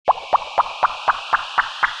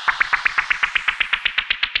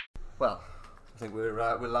Well, I think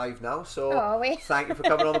we're live now, so Oh, are we? thank you for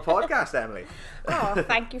coming on the podcast, Emily. Oh,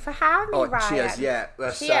 thank you for having me, Ryan. Cheers, yeah.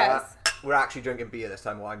 Cheers. We're actually drinking beer this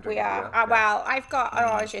time. Well, I'm We drinking are. beer. Well, I've got an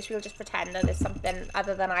orange juice. We'll just pretend that there's something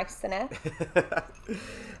other than ice in it.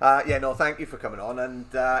 Thank you for coming on. And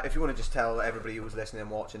if you want to just tell everybody who's listening and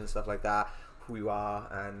watching and stuff like that who you are,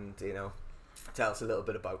 and tell us a little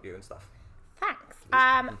bit about you and stuff. Thanks.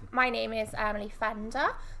 My name is Emily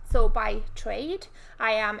Fender. So by trade,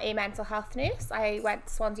 I am a mental health nurse. I went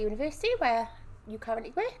to Swansea University, where you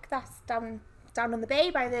currently work. That's down on the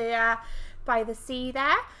bay by the sea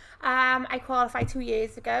there. I qualified 2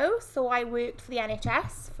 years ago, so I worked for the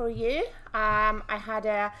NHS for a year. I had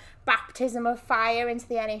a baptism of fire into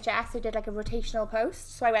the NHS. I did like a rotational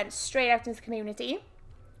post, so I went straight out into the community.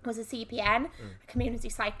 Was a CPN, a community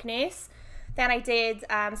psych nurse. Then I did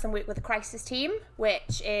some work with the crisis team,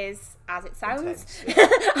 which is, as it sounds,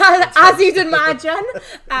 as you'd imagine.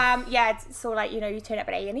 So like, you turn up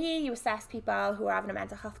at A&E, you assess people who are having a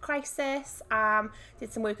mental health crisis.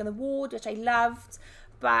 Did some work on the ward, which I loved.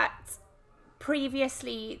 But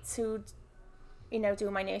previously to,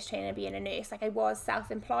 doing my nurse training and being a nurse, like I was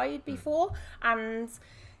self-employed before. And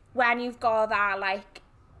when you've got that like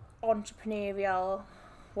entrepreneurial,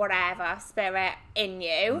 whatever, spirit in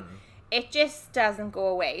you, it just doesn't go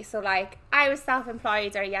away. So like I was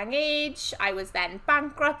self-employed at a young age. I was then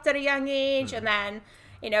bankrupt at a young age. And then,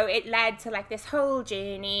 it led to like this whole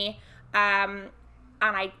journey. And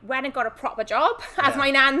I went and got a proper job, as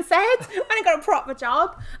my nan said. Went and got a proper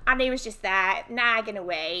job, and he was just there nagging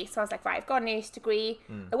away. So I was like, right, I've got a nurse degree.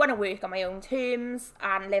 I want to work on my own terms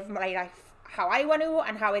and live my life how I want to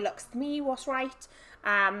and how it looks to me, what's right.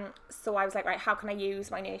 So I was like, right, how can I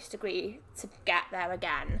use my nurse degree to get there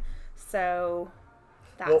again? So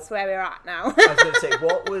that's where we're at now. I was going to say,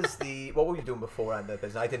 what were you doing beforehand?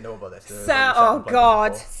 Because I didn't know about this.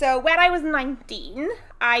 So when I was 19,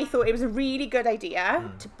 I thought it was a really good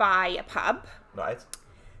idea to buy a pub. Right.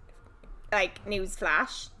 Like,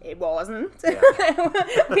 newsflash, it wasn't. Yeah.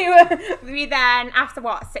 we then, after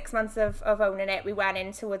 6 months of owning it, we went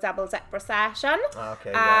into a double dip recession.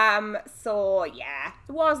 Okay. Yeah. So yeah,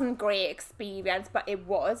 it wasn't a great experience, but it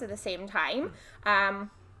was at the same time.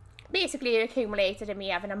 Basically it accumulated in me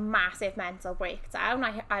having a massive mental breakdown.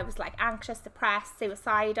 I was like anxious, depressed,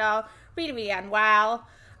 suicidal, really, really unwell.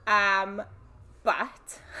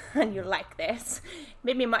 But, and you'll like this,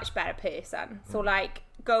 made me a much better person. So like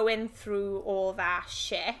going through all that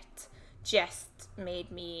shit just made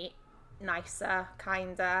me nicer,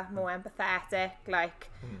 kinder, more empathetic, like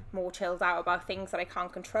more chilled out about things that I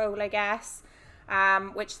can't control, I guess.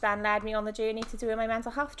 Which then led me on the journey to doing my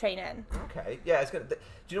mental health training. Okay, yeah, it's good. Do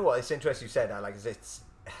you know what? It's interesting you said that. Like,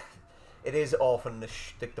 it is often the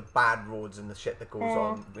bad roads and the shit that goes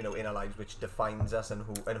on, in our lives, which defines us and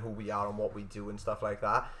who we are and what we do and stuff like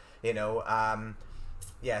that.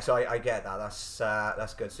 So I get that.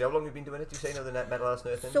 That's good. So how long have you been doing it? Do you say the mental health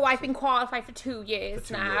nursing? So I've been qualified for 2 years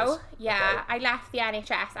now. Years. Yeah, Okay. I left the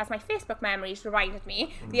NHS, as my Facebook memories reminded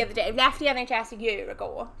me the other day. I left the NHS a year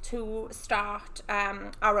ago to start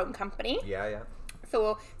our own company. Yeah.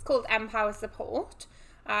 So it's called Empower Support.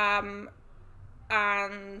 And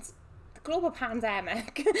the global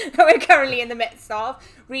pandemic that we're currently in the midst of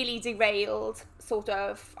really derailed sort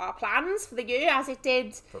of our plans for the year, as it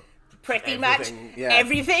did pretty much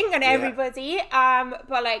everything and everybody.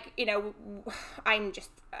 But like, I'm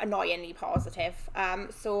just annoyingly positive.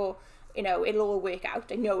 So, it'll all work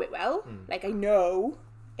out. I know it will. Like, I know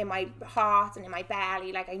in my heart and in my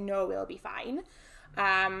belly, like, I know it'll be fine.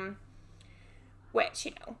 Which,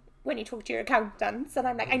 when you talk to your accountants, and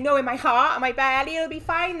I'm like, I know in my heart and my belly it'll be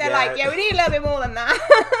fine. They're like, yeah, we need a little bit more than that.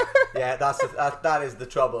 Yeah, that is the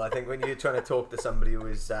trouble. I think when you're trying to talk to somebody who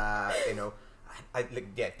is,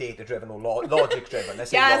 data-driven or logic-driven.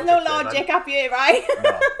 There's no logic up here, right?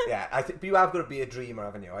 No, yeah. But you have got to be a dreamer,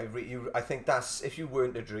 haven't you? I think that's, if you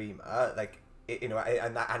weren't a dreamer, like, and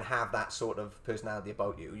have that sort of personality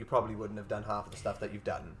about you, you probably wouldn't have done half of the stuff that you've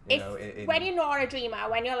done. When you're not a dreamer,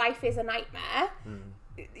 when your life is a nightmare,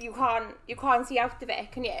 you can't see out of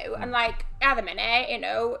it, can you? And like at the minute,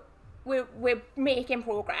 we're making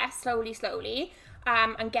progress slowly,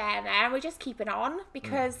 and getting there. We're just keeping on,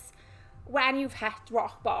 because when you've hit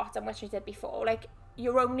rock bottom, which you did before, like,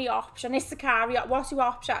 your only option is to carry on. What's your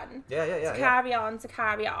option? Yeah. Carry on.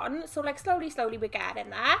 So like slowly we're getting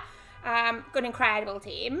there. Got an incredible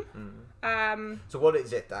team. So what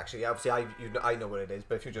is it actually? Obviously, I know what it is,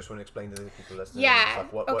 but if you just want to explain to the people listening, Yeah,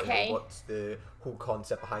 okay. What's the whole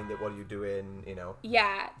concept behind it? What are you doing?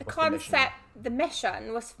 Yeah, the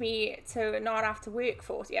mission was for me to not have to work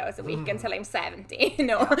 40 hours a week until I'm 70.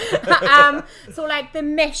 So like the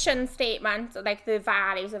mission statement, like the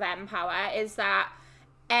values of Empower, is that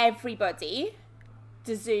everybody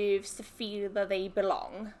deserves to feel that they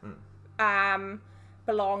belong.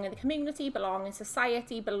 Belong in the community, belong in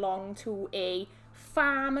society, belong to a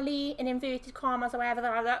family, in inverted commas, or whatever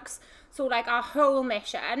that looks. So like our whole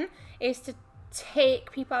mission is to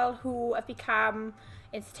take people who have become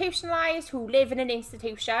institutionalized, who live in an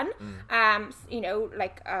institution,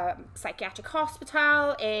 like a psychiatric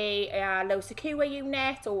hospital, a low secure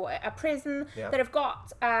unit, or a prison, that have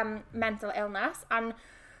got mental illness, and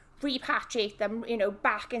repatriate them,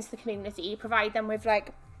 back into the community, provide them with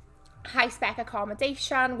like high spec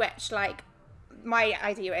accommodation, which like my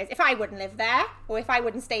idea is, if I wouldn't live there, or if I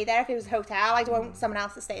wouldn't stay there, if it was a hotel, I'd want someone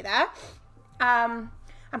else to stay there, and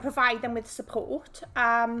provide them with support.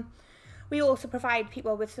 We also provide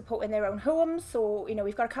people with support in their own homes. So,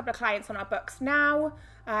 we've got a couple of clients on our books now,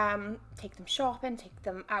 take them shopping, take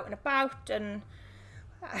them out and about, and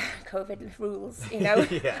COVID rules, allowing,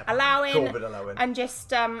 COVID allowing, and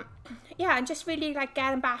just, and just really like get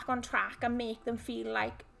them back on track and make them feel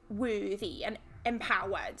like worthy and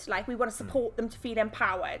empowered. Like, we want to support them to feel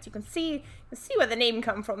empowered. You can see where the name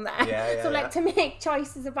come from there. To make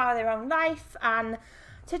choices about their own life, and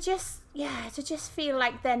to just feel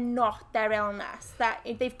like they're not their illness, that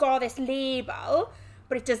they've got this label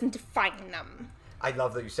but it doesn't define them. I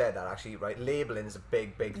love that you said that, actually, right? Labeling is a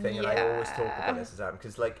big thing, and I always talk about this as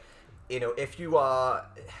because, like, if you are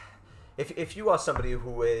somebody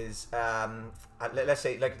who is, let's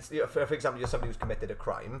say, like, for example, you're somebody who's committed a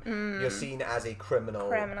crime, you're seen as a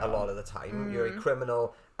criminal a lot of the time. You're a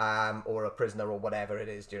criminal, or a prisoner, or whatever it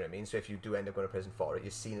is, do you know what I mean? So if you do end up going to prison for it,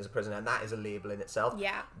 you're seen as a prisoner, and that is a label in itself.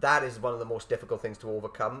 Yeah. That is one of the most difficult things to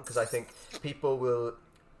overcome, because I think people will...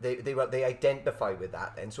 They identify with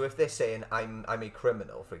that then. So if they're saying I'm a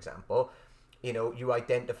criminal, for example, you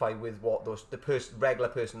identify with what regular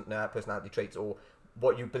personality traits, or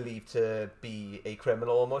what you believe to be a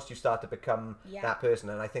criminal almost. You start to become that person,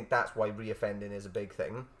 and I think that's why reoffending is a big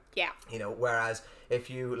thing. Yeah. Whereas if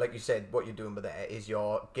you, like you said, what you're doing with there is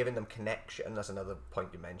you're giving them connection. That's another point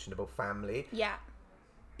you mentioned about family. Yeah.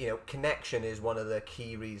 Connection is one of the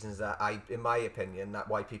key reasons that in my opinion, that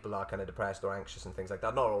why people are kind of depressed or anxious and things like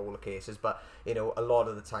that. Not all the cases, but a lot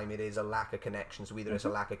of the time it is a lack of connection. So either it's a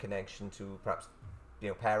lack of connection to perhaps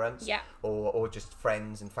parents, or just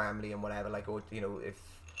friends and family and whatever. Like, or if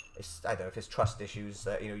it's, I don't know, if it's trust issues,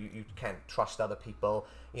 that you can't trust other people.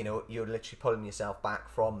 You're literally pulling yourself back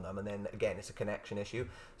from them, and then again it's a connection issue.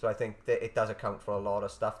 So I think that it does account for a lot of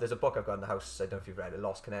stuff. There's a book I've got in the house, I don't know if you've read it,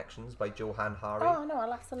 Lost Connections by Johann Hari. Oh no,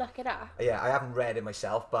 I'll have to look it up. Yeah, I haven't read it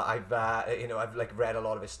myself, but I've I've like read a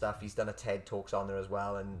lot of his stuff. He's done a TED Talks on there as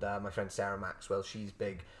well, and my friend Sarah Maxwell, she's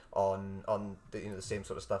big on the, the same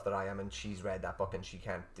sort of stuff that I am, and she's read that book, and she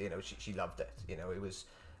can't, she loved it. It was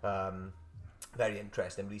very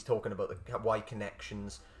interesting. But he's talking about why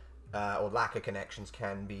connections, or lack of connections,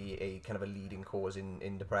 can be a kind of a leading cause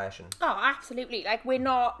in depression. Oh, absolutely. Like, we're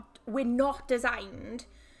not designed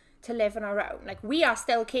to live on our own. Like, we are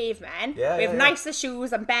still cavemen. We have nicer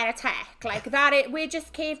shoes and better tech. Like, we're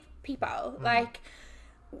just cave people. Like,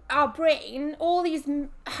 our brain, all these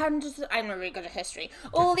hundreds, I'm not really good at history,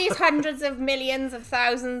 all these hundreds of millions of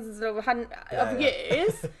thousands of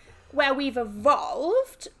years where we've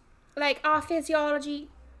evolved, like, our physiology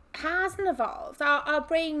hasn't evolved. Our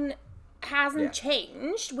brain hasn't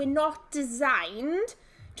changed. We're not designed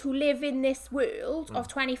to live in this world of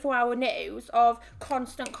 24-hour news, of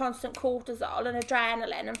constant cortisol and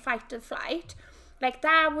adrenaline and fight or flight. Like,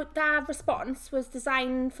 that response was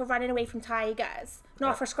designed for running away from tigers,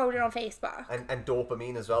 not for scrolling on Facebook. And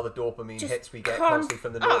dopamine as well. The dopamine hits we get constantly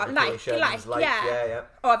from the notifications. Yeah.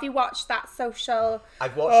 Oh, have you watched that social?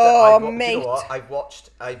 I've watched mate. You know what?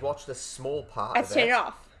 I've watched a small part of it. Turn it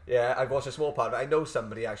off. Yeah, I've watched a small part of it. I know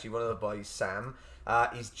somebody, actually, one of the boys, Sam,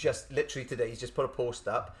 he's just literally today, he's just put a post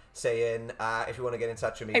up saying, if you want to get in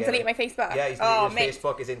touch with me, I'm deleting my Facebook. Yeah, he's deleting his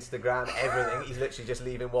Facebook, his Instagram, everything. He's literally just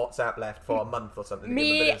leaving WhatsApp left for a month or something.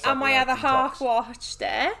 Me and my other half watched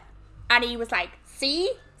it, and he was like,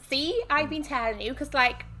 see, I've been telling you, because,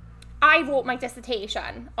 like, I wrote my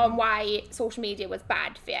dissertation on why social media was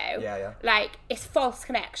bad for you. Yeah. Like, it's false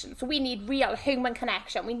connection. So we need real human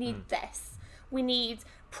connection. We need this. We need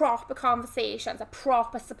proper conversations, a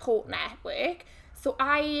proper support network. So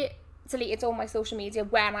I deleted all my social media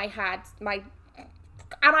when I had my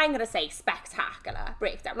and I'm going to say spectacular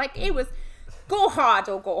breakdown. Like, it was go hard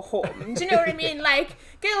or go home. Do you know what I mean? Like,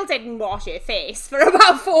 girl didn't wash her face for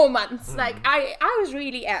about 4 months. Like, I was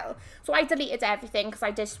really ill. So I deleted everything because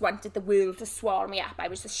I just wanted the world to swallow me up. I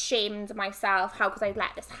was ashamed of myself. How could I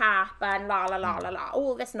let this happen? La, la, la, la, la.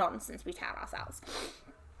 All this nonsense we tell ourselves.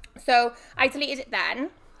 So I deleted it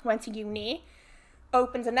then, went to uni,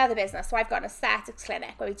 opened another business. So I've got an aesthetics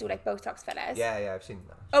clinic where we do, like, Botox fillers. Yeah, I've seen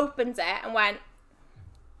that. Opened it and went,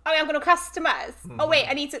 oh, I'm going to customers. Oh, wait,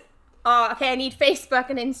 I need Facebook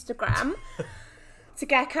and Instagram to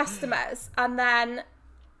get customers. And then,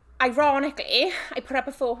 ironically, I put up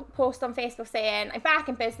a post on Facebook saying, I'm back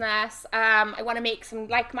in business. I want to make some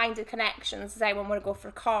like-minded connections. Does anyone want to go for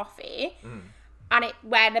a coffee? And it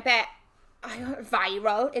went a bit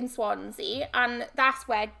viral in Swansea. And that's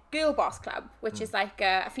where Girl Boss Club, which is like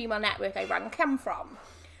a female network I run, come from.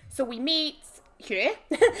 So we meet here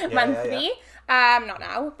monthly. Not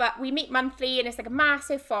now, but we meet monthly and it's like a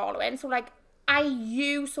massive following. So like I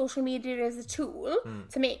use social media as a tool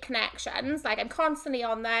to make connections. Like I'm constantly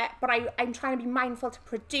on there, but I'm trying to be mindful to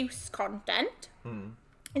produce content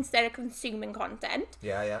instead of consuming content.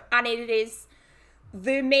 And it is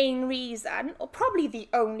the main reason, or probably the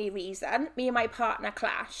only reason, me and my partner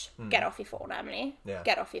clash. Get off your phone, Emily.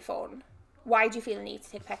 Get off your phone. Why do you feel the need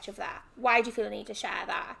to take a picture of that? Why do you feel the need to share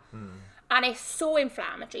that? And it's so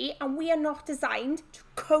inflammatory, and we are not designed to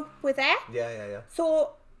cope with it.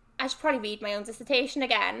 So I should probably read my own dissertation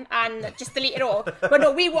again and just delete it all. But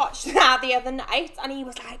no, we watched that the other night, and he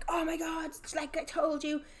was like, oh my God, it's like I told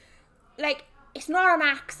you. Like, it's not an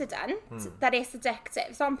accident that it's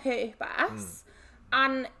addictive. It's on purpose.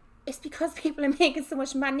 And it's because people are making so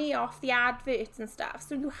much money off the adverts and stuff.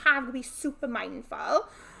 So you have to be super mindful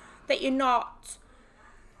that you're not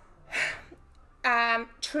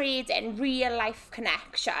trading real life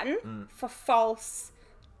connection for false,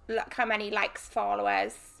 look how many likes,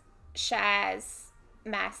 followers, shares,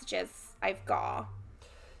 messages I've got.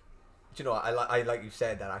 Do you know, I like you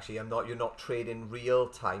said that actually. You're not trading real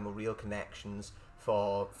time or real connections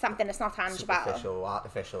for something that's not tangible, superficial,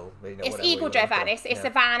 artificial. You know, it's ego driven. It's a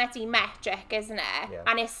vanity metric, isn't it?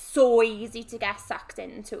 And it's so easy to get sucked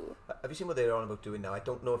into. Have you seen what they're on about doing now? I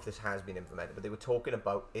don't know if this has been implemented, but they were talking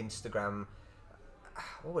about Instagram.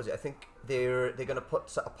 What was it? I think they're going to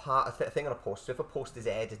put a thing on a post. So if a post is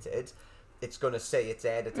edited, it's going to say it's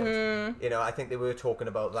edited. You know, I think they were talking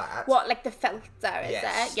about that. What, like the filter, is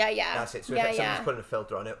it? Yeah. That's it. So if someone's putting a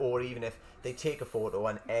filter on it, or even if they take a photo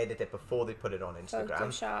and edit it before they put it on Instagram,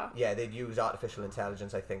 Photoshop. they'd use artificial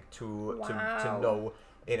intelligence, I think, to know,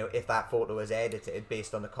 you know, if that photo is edited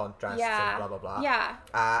based on the contrasts and blah blah blah.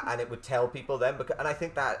 And it would tell people then. And I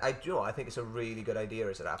think that I think it's a really good idea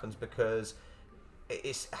as it happens, because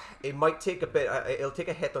it might take a bit. It'll take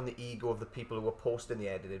a hit on the ego of the people who are posting the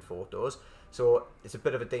edited photos. So it's a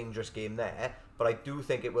bit of a dangerous game there. But I do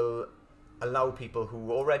think it will allow people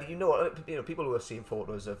who already, people who are seeing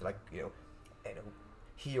photos of like,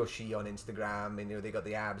 he or she on Instagram, and they got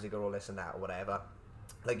the abs, they got all this and that or whatever.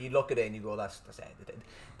 Like, you look at it and you go, that's edited.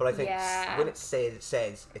 But I think when it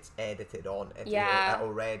says it's edited on it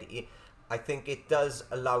already, I think it does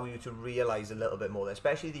allow you to realise a little bit more,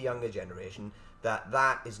 especially the younger generation,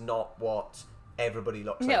 that is not what everybody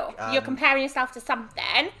looks like. No, you're comparing yourself to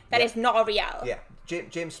something that is not real. Yeah,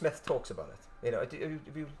 James Smith talks about it. You know, have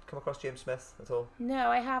you come across James Smith at all? No,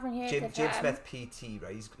 I haven't heard of him. James Smith PT,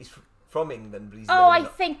 right? He's from England, but he's I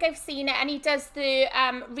think I've seen it, and he does the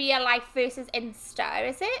real life versus Insta.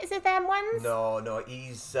 Is it them ones? No,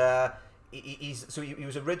 he's he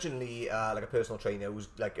was originally like a personal trainer who's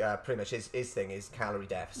like pretty much his thing is calorie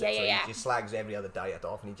deficit. He just slags every other diet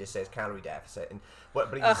off, and he just says calorie deficit. And but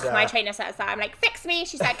he's, my trainer says that. I'm like, fix me.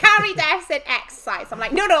 She's like, calorie deficit exercise. I'm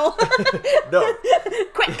like, no, no,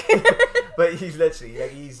 quick. But he's literally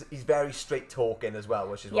like he's very straight talking as well,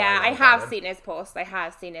 which is I have seen his post.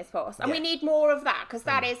 And we need more of that, because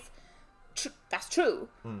that is that's true.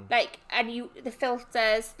 Like, and the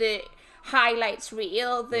filters, the highlights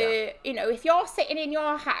reel, if you're sitting in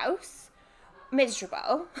your house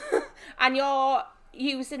miserable and you're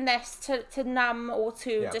using this to numb or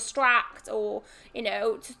to distract, or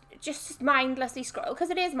to just mindlessly scroll, because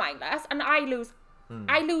it is mindless, and I lose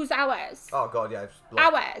hours. Oh god, yeah,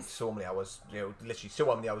 hours. So many hours, literally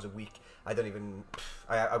so many hours a week. I don't even.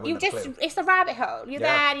 I wouldn't have a clue. It's a rabbit hole. You're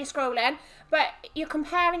there and you're scrolling, but you're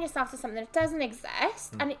comparing yourself to something that doesn't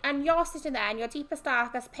exist, and you're sitting there in your deepest,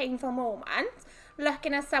 darkest, painful moment,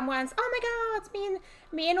 looking at someone's. Oh my god,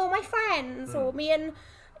 me and all my friends, or me and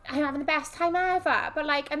I'm having the best time ever. But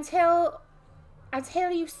like until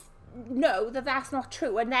you know that that's not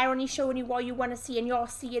true, and they're only showing you what you want to see, and you're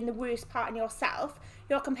seeing the worst part in yourself.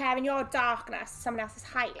 You're comparing your darkness to someone else's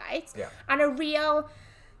highlights. Yeah. And a real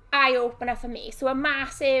eye-opener for me. So a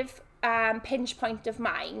massive pinch point of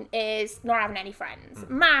mine is not having any friends.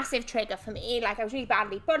 Massive trigger for me. Like, I was really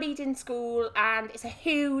badly bullied in school, and it's a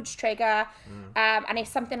huge trigger. And it's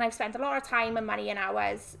something I've spent a lot of time and money and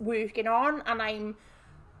hours working on, and I'm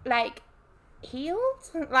like healed.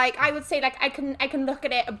 Like, I would say, like, I can look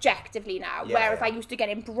at it objectively now, whereas I used to get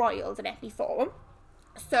embroiled in it before.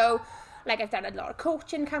 So, like, I've done a lot of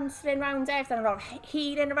coaching, counselling around it, I've done a lot of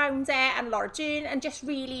healing around it, and a lot of journaling, and just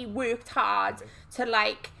really worked hard to,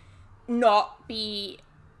 like, not be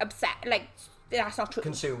upset. Like, that's not true.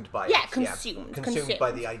 Consumed by yeah, it. Consumed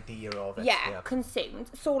by the idea of it. Yeah,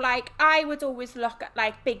 consumed. So, like, I would always look at,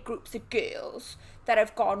 like, big groups of girls that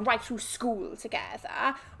have gone right through school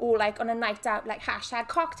together, or, like, on a night out, like, hashtag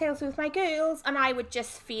cocktails with my girls, and I would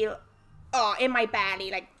just feel, in my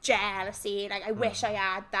belly, like, jealousy, like, I wish I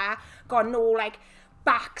had that, got no, like,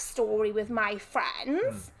 backstory with my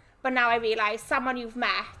friends, but now I realise someone you've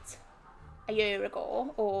met a year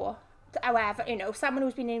ago, or however, you know, someone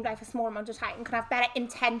who's been in your life a small amount of time can have better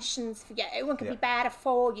intentions for you, and can be better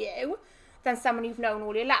for you than someone you've known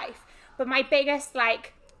all your life. But my biggest,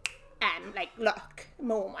 like, look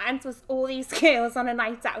moment was all these girls on a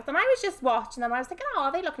night out, and I was just watching them, I was thinking, oh,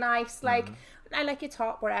 they look nice, like, I like your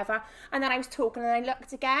top, whatever. And then I was talking, and I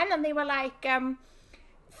looked again, and they were like,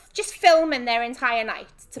 just filming their entire night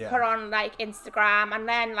to put on, like, Instagram, and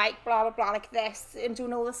then, like, blah, blah, blah, like this, and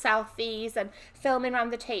doing all the selfies, and filming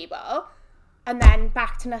around the table, and then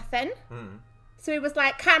back to nothing. So it was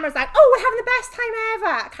like, cameras like, oh, we're having the best time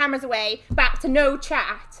ever. Cameras away, back to no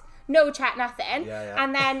chat, nothing.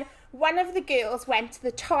 And then one of the girls went to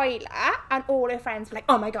the toilet, and all her friends were like,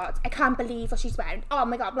 oh my God, I can't believe what she's wearing. Oh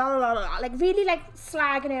my God, blah, blah, blah, blah. Like, really, like,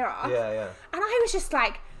 slagging her off. And I was just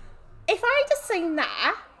like, if I'd just seen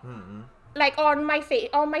that, like, on my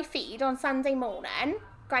feed on Sunday morning,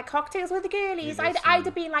 like, cocktails with the girlies, I'd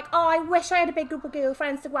have been like, oh, I wish I had a big group of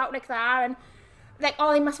girlfriends to go out like that, and, like,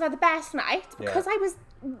 oh, they must have had the best night. Because I was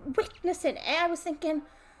witnessing it, I was thinking,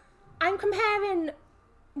 I'm comparing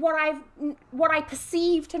what I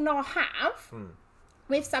perceive to not have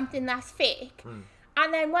with something that's fake.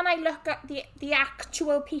 And then when I look at the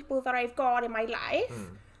actual people that I've got in my life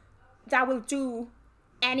that will do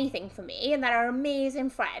anything for me, and that are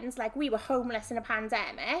amazing friends, like, we were homeless in a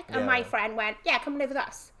pandemic, and my friend went, come live with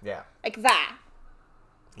us. Like that.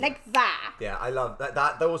 Like that. Yeah, I love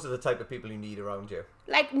that. Those are the type of people you need around you.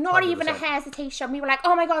 Like, not 100%. Even a hesitation. We were like,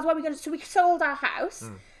 oh my God, what are we going to do? So we sold our house.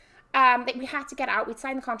 That we had to get out, we'd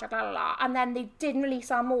signed the contract, and then they didn't release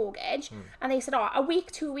our mortgage, and they said, a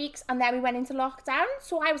week, 2 weeks, and then we went into lockdown.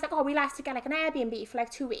 So I was like, we'll have to get, like, an Airbnb for,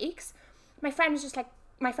 like, 2 weeks. My friend was just like,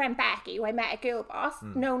 my friend Becky, who I met at Girl Boss,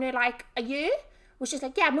 known her, like, a year, was just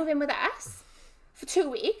like, move in with us for 2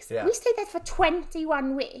 weeks. We stayed there for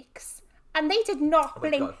 21 weeks, and they did not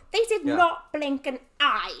blink. They did not blink an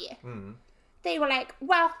eye. They were, like,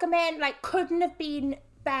 welcoming, like, couldn't have been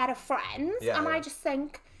better friends. And I just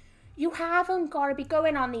think, you haven't got to be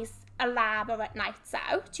going on these elaborate nights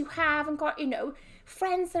out. You haven't got, you know,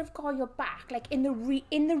 friends that have got your back, like, in the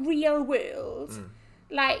real world.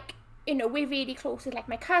 Like, you know, we're really close with, like,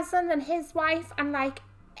 my cousin and his wife, and, like,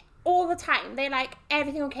 all the time they're like,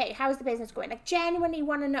 everything okay? How's the business going? Like, genuinely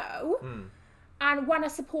want to know and want to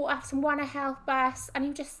support us and want to help us. And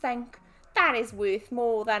you just think, that is worth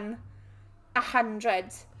more than 100.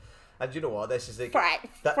 And you know what? This is like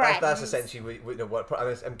that's essentially what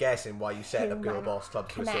I'm guessing why you set up Girl Boss Club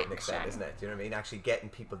to a certain extent, isn't it? Do you know what I mean? Actually getting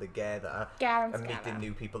people together and meeting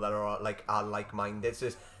new people that are like-minded. It's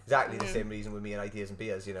just exactly the same reason with me and Ideas and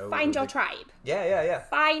Beers. You know, find your tribe. Yeah.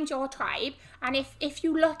 Find your tribe, and if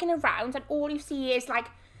you're looking around and all you see is, like,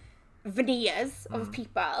 veneers of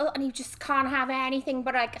people, and you just can't have anything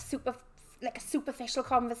but, like, a superficial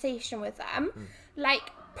conversation with them, like,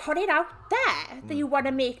 put it out there that you want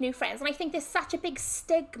to make new friends. And I think there's such a big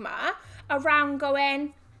stigma around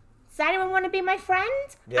going, does anyone want to be my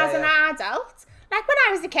friend as an adult? Like, when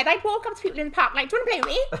I was a kid, I'd walk up to people in the park, like, do you want to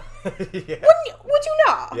play with me? Would you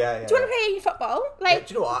not? Do you want to play football? Like,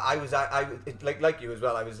 do you know what? I was like you as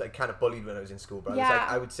well. I was, like, kind of bullied when I was in school, but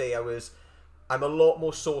I would say I'm a lot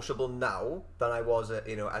more sociable now than I was,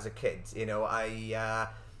 as a kid. You know,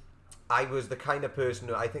 I was the kind of person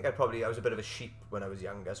who I was a bit of a sheep when I was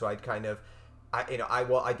younger. So I'd kind of, I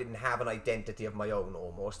didn't have an identity of my own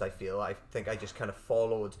almost. I think I just kind of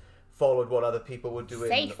followed what other people were doing.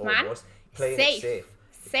 Safe, almost. Man. Playing it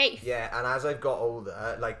safe. Yeah, and as I've got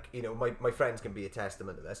older, like, you know, my friends can be a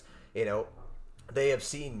testament to this. You know, they have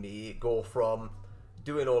seen me go from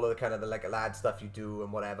doing all of the kind of the like lad stuff you do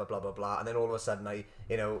and whatever, blah blah blah, and then all of a sudden I,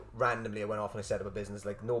 you know, randomly I went off and I set up a business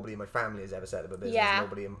like nobody in my family has ever set up a business.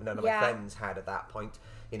 None of my friends had at that point,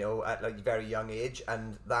 you know, at like a very young age,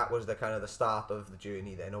 and that was the kind of the start of the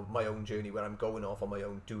journey then, of my own journey where I'm going off on my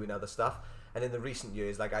own doing other stuff. And in the recent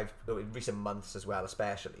years, like in recent months as well,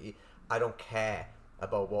 especially, I don't care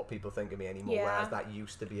about what people think of me anymore, whereas that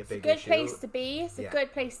used to be a big issue. It's a good place to be. It's a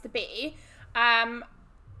good place to be.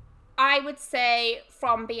 I would say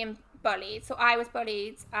from being bullied. So I was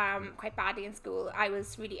bullied quite badly in school. I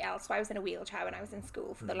was really ill, so I was in a wheelchair when I was in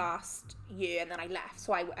school for the last year, and then I left.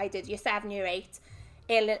 So I did year 7, year 8,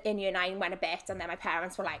 ill in year 9, went a bit, and then my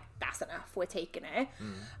parents were like, that's enough, we're taking it.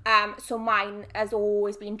 So mine has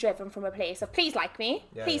always been driven from a place of please like me,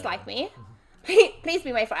 please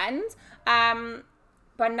be my friend.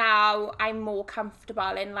 But now I'm more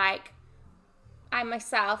comfortable in like, I'm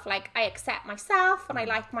myself, like I accept myself and I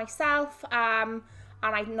like myself, and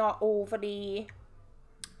I'm not overly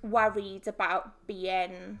worried about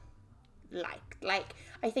being liked. Like,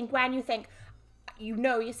 I think when you think, you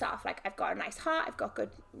know yourself, like I've got a nice heart, I've got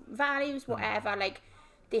good values, whatever, like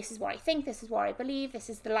this is what I think, this is what I believe, this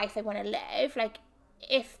is the life I want to live, like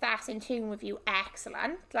if that's in tune with you,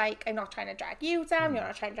 excellent. Like, I'm not trying to drag you down, you're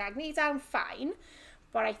not trying to drag me down, fine.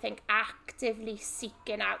 But I think actively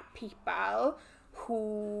seeking out people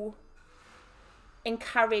who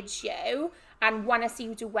encourage you and want to see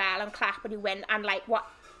you do well and clap when you win and like what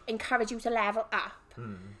encourage you to level up.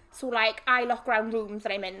 So like I look around rooms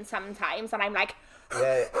that I'm in sometimes and I'm like, who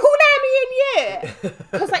let me in here?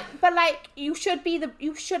 Because like, but like you shouldn't be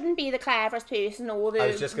the cleverest person or the. I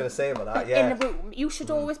was just gonna say about that. In the room, you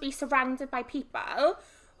should always be surrounded by people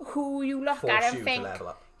who you look at and think,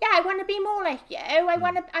 yeah, I want to be more like you. I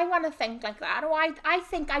want to think like that. Or I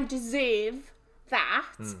think I deserve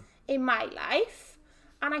that in my life.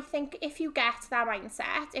 And I think if you get that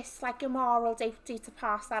mindset, it's like a moral duty to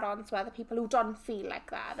pass that on to other people who don't feel like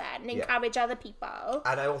that then. Encourage other people.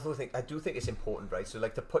 And I do think it's important, right? So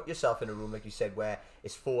like to put yourself in a room, like you said, where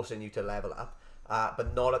it's forcing you to level up.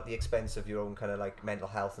 But not at the expense of your own kind of like mental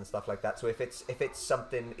health and stuff like that. So if it's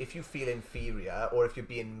something, if you feel inferior or if you're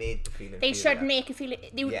being made to feel inferior, they should make you feel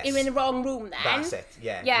you're in the wrong room then. That's it.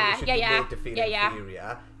 You should be made to feel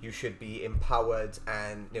inferior. You should be empowered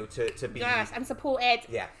and to be and supported.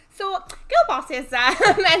 Yeah. So Girl Boss's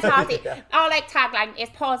mentality, our like tagline is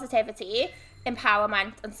positivity,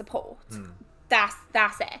 empowerment, and support. That's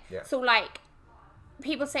it. Yeah. So like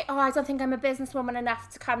people say, oh, I don't think I'm a businesswoman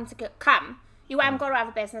enough to come. You haven't got to have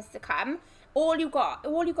a business to come. All you got to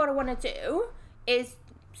want to do is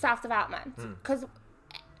self-development. Because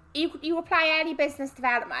you apply any business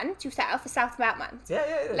development yourself for self-development.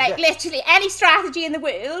 Literally any strategy in the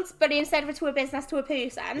world, but instead of it to a business, to a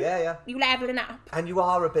person, you leveling up. And you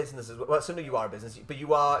are a business as well. Well, certainly you are a business, but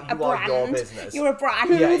you are your business. You're a brand.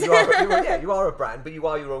 You are a brand, but you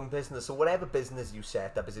are your own business. So whatever business you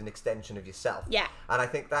set up is an extension of yourself. Yeah. And I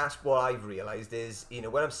think that's what I've realised is,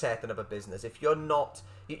 when I'm setting up a business, if you're not,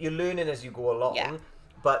 you're learning as you go along. Yeah.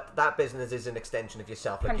 But that business is an extension of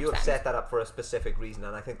yourself. Like 100%. You have set that up for a specific reason,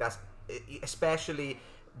 and I think that's especially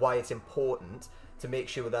why it's important to make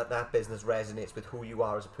sure that that business resonates with who you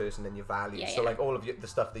are as a person and your values. So like all of the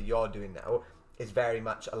stuff that you're doing now is very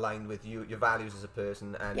much aligned with your values as a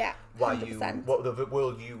person and what the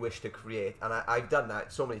world you wish to create. And I've done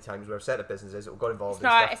that so many times where I've set up businesses or got involved in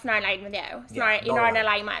stuff. It's not aligned with you. You're not in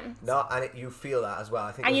alignment. No, and you feel that as well.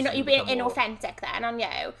 I think. And you're being inauthentic then on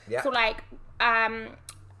you. Yeah. So like,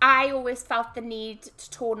 I always felt the need to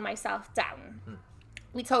tone myself down.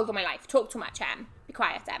 We told all my life, talk too much, be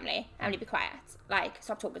quiet, Emily. Emily, be quiet. Like,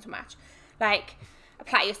 stop talking too much. Like,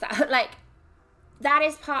 apply yourself. Like, that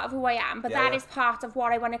is part of who I am, but that is part of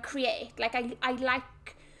what I want to create. Like, I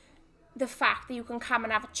like the fact that you can come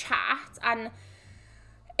and have a chat and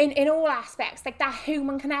in all aspects, like that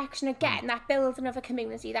human connection again, that building of a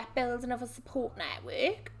community, that building of a support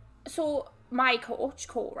network. So my coach,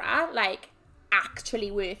 Cora, like,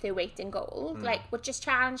 actually worth her weight in gold, like would just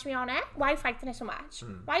challenge me on it. Why are you fighting it so much?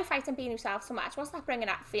 Why are you fighting being yourself so much? What's that bringing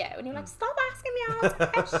up for you? And you're like, stop asking me all this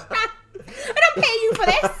question. I don't pay you for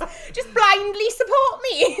this. Just blindly support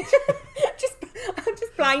me.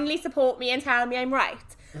 just blindly support me and tell me I'm right.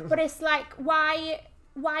 But it's like, why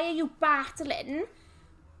are you battling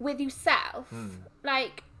with yourself?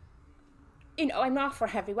 Like, I'm not for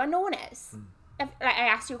everyone. No one is. Like I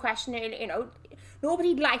asked you a question earlier,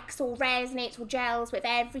 nobody likes or resonates or gels with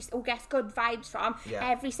or gets good vibes from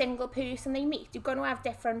every single person they meet. You're going to have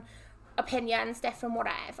different opinions, different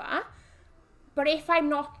whatever. But if I'm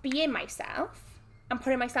not being myself and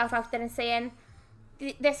putting myself out there and saying,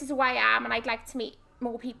 this is who I am and I'd like to meet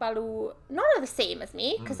more people who not are the same as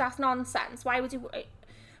me, because that's nonsense. Why would you?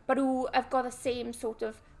 But who have got the same sort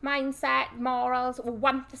of mindset, morals, or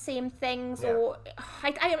want the same things, or I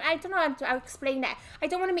don't know how to explain it. I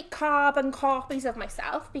don't want to make carbon copies of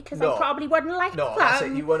myself, because I probably wouldn't like them. That's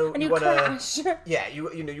it. You want to clash. Yeah, you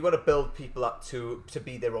want to build people up to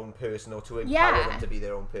be their own person, or to empower them to be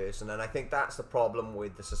their own person. And I think that's the problem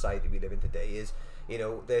with the society we live in today. Is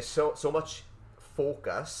there's so much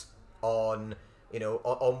focus on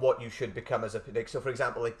on what you should become as a, like, so for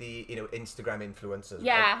example, like the Instagram influencers,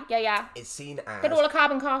 right? It's seen as they're all a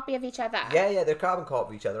carbon copy of each other. They're carbon copy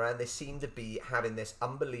of each other, and they seem to be having this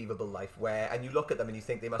unbelievable life where, and you look at them and you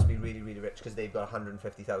think they must be really, really rich because they've got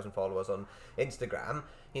 150,000 followers on Instagram,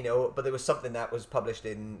 but there was something that was published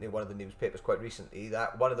in one of the newspapers quite recently,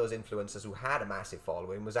 that one of those influencers who had a massive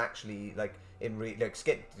following was actually like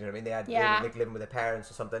skint, you know what I mean? They were like living with their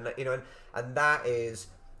parents or something, and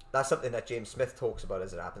that's something that James Smith talks about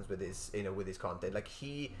as it happens with his, with his content. Like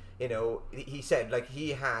he said, like he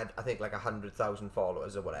had, I think, like 100,000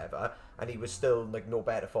 followers or whatever, and he was still like no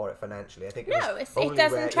better for it financially. I think it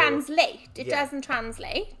doesn't translate. It doesn't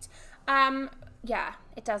translate.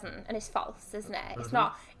 It doesn't, and it's false, isn't it? It's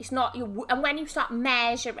not. It's not your. And when you start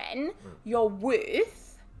measuring your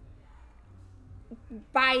worth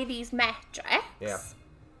by these metrics,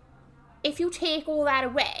 if you take all that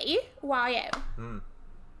away, who are you?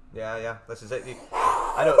 Yeah, this is it.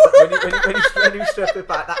 I know, but when you strip it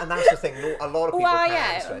back, and that's the thing. A lot of people can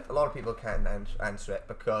answer it. A lot of people can answer it,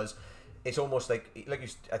 because it's almost like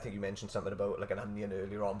I think you mentioned something about like an onion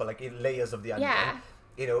earlier on, but like in layers of the onion.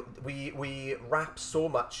 We wrap so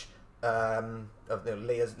much of the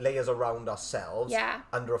layers around ourselves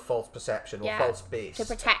under a false perception or false base to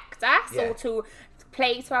protect us or to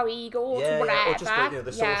play to our ego or to whatever. Or just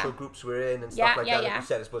the social groups we're in and stuff like that. Like you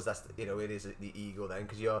said, I suppose that's it is the ego then,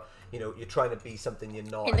 because you're trying to be something you're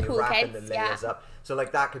not, and you're wrapping the layers up. So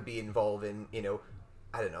like that could be involving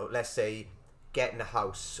I don't know, let's say getting a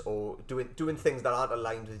house or doing things that aren't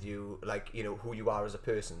aligned with you, like who you are as a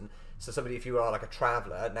person. So somebody, if you are like a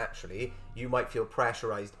traveller, naturally, you might feel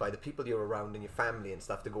pressurised by the people you're around and your family and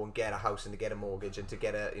stuff to go and get a house and to get a mortgage and to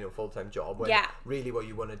get a full-time job. When really what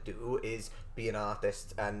you want to do is be an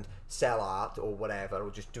artist and sell art or whatever, or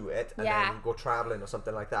just do it and then go travelling or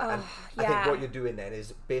something like that. And I think what you're doing then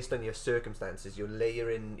is, based on your circumstances, you're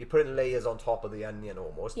putting layers on top of the onion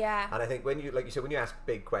almost. Yeah. And I think when you, like you said, when you ask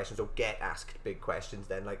big questions or get asked big questions,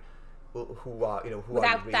 then like, who are you really?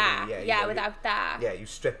 Without that. Yeah, you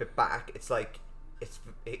strip it back. It's like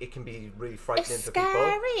it can be really frightening to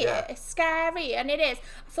people. It's scary, and it is.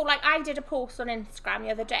 So like, I did a post on Instagram the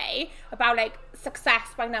other day about like success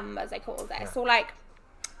by numbers, I called it. So like,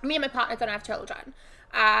 me and my partner don't have children,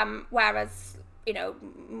 whereas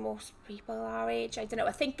most people our age, I don't know,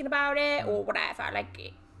 are thinking about it or whatever.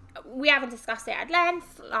 Like, we haven't discussed it at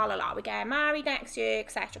length. We're getting married next year,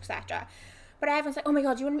 etc., etc. But everyone's like, oh my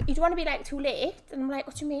God, you don't want to be like too late? And I'm like,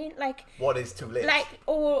 what do you mean? Like, what is too late? Like,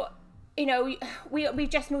 or, we've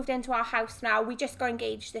just moved into our house now. We just got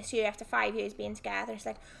engaged this year after 5 years being together. It's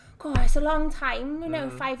like, God, it's a long time,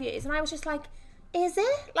 5 years. And I was just like, is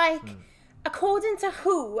it? Like, according to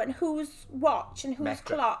who and whose watch and whose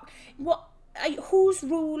clock? Whose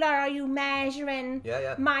ruler are you measuring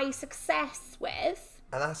my success with?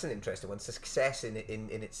 And that's an interesting one. Success in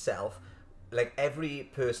itself. Like, every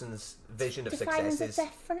person's vision of success is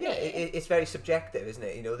it's very subjective, isn't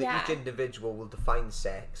it? Each individual will define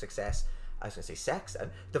success. I was going to say sex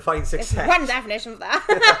and define success. It's one definition of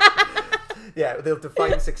that. They'll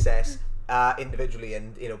define success individually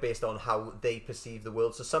and based on how they perceive the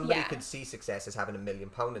world. So somebody could see success as having £1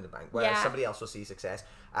 million in the bank, whereas somebody else will see success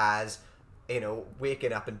as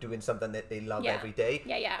waking up and doing something that they love every day.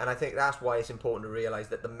 And I think that's why it's important to realise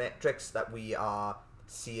that the metrics that we are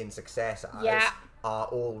seeing success as are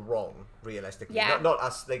all wrong, realistically. Not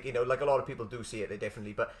us, like a lot of people do see it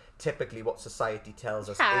differently, but typically what society tells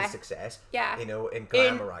us is success, and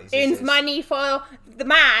glamorizes earns money for the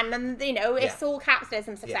man, and it's all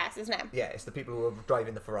capitalism success, isn't it? Yeah, it's the people who are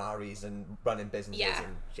driving the Ferraris and running businesses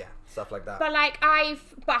and stuff like that. But like, I've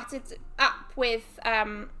batted up with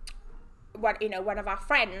one of our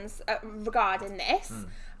friends regarding this.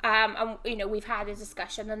 And we've had a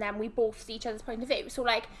discussion, and then we both see each other's point of view. So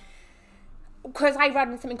like, because I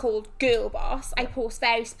run something called Girl Boss, I post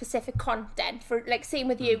very specific content for, like, same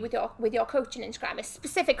with you with your coaching Instagram. It's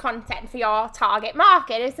specific content for your target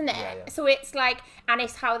market, isn't it? So it's like, and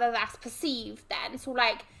it's how that's perceived then. So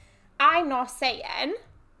like, I'm not saying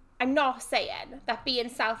that being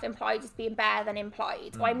self-employed is being better than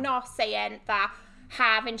employed. Or I'm not saying that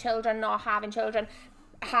having children, not having children.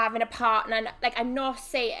 having a partner, like, I'm not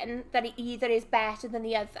saying that either is better than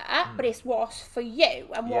the other, but it's what's for you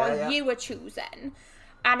and what you are choosing.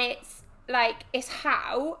 And it's like, it's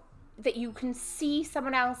how that you can see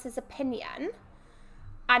someone else's opinion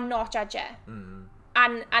and not judge it,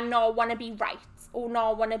 and not want to be right, or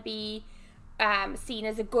not want to be seen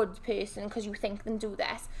as a good person because you think them do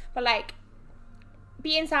this. But like,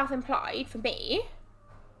 being self-employed for me,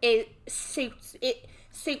 it suits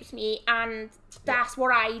me, and that's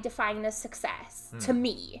what I define as success to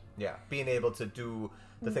me. Yeah, being able to do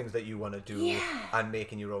the things that you want to do, and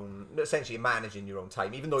making your own, essentially managing your own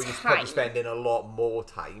time, even though you're probably spending a lot more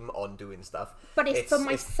time on doing stuff. But it's for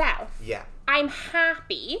myself. Yeah. I'm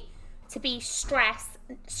happy to be stressed,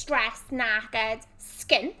 knackered,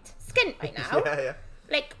 skint right now. yeah.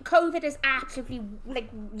 Like, COVID has absolutely, like,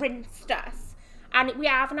 rinsed us. And we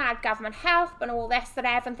haven't had government help and all this that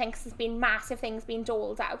everyone thinks has been massive things being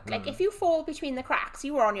doled out. Like, if you fall between the cracks,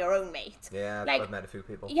 you are on your own, mate. Yeah, like, I've met a few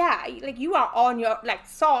people. Yeah, like, you are on your, like,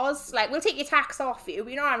 soz. Like, we'll take your tax off you,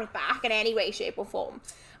 but you're not having it back in any way, shape or form.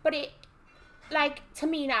 But it, like, to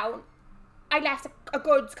me now, I left a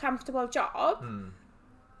good, comfortable job.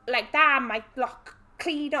 Like, that might look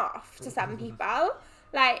clean off to some people.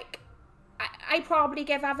 Like, I probably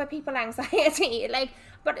give other people anxiety. Like,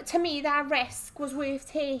 but to me, that risk was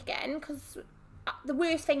worth taking, because the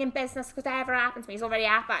worst thing in business that could ever happen to me has already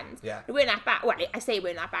happened. Yeah. It weren't that bad. Well, I say it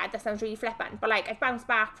weren't that bad. That sounds really flippant. But, like, I've bounced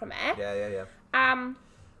back from it. Yeah. Um.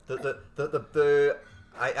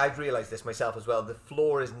 I've realised this myself as well. The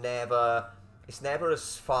floor is never, it's never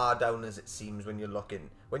as far down as it seems when you're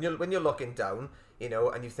looking. When you're looking down, you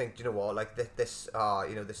know, and you think, you know what, like this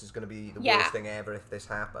is going to be the worst thing ever if this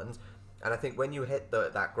happens. And I think when you hit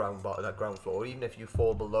that ground floor, even if you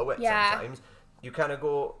fall below it sometimes, you kind of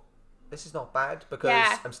go, this is not bad,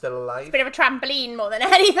 because I'm still alive. It's a bit of a trampoline more than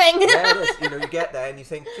anything. Yeah, it is. You know, you get there and you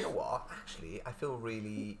think, you know what, actually, I feel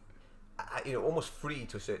really, almost free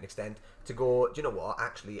to a certain extent to go, do you know what,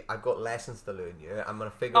 actually, I've got lessons to learn here. I'm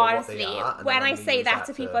going to figure out what they are. And when I say that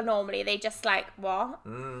to people normally, they just like, what?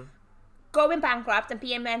 Going bankrupt and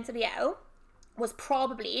being mentally ill was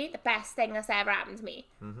probably the best thing that's ever happened to me.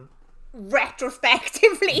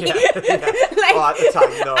 Retrospectively. Like, at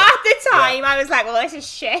the time, I was like, well, this is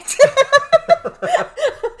shit.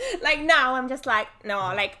 Like, now I'm just like, no,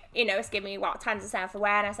 like, you know, it's given me tons of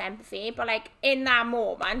self-awareness, empathy, but like, in that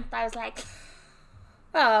moment I was like,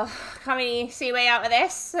 oh, can't really see a way out of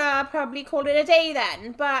this, probably call it a day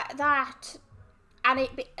then. But that, and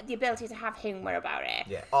the ability to have humour about it,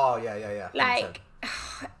 like,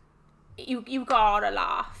 you gotta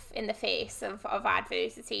laugh in the face of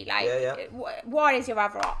adversity. Like, what is your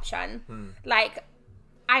other option? Like,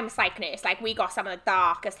 I'm a psych nurse. Like, we got some of the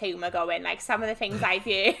darkest humour going. Like, some of the things I've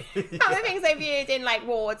heard, in like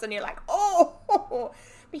wards, and you're like, oh,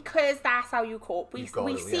 because that's how you cope. We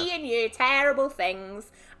see in you terrible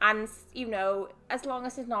things, and you know, as long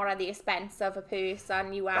as it's not at the expense of a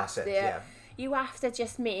person, you have you have to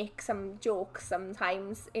just make some jokes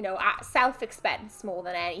sometimes, you know, at self-expense more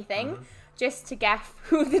than anything, just to get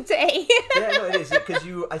through the day. Yeah, no, it is, because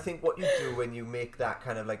I think what you do when you make that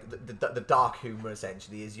kind of like the dark humour,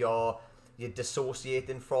 essentially, is you're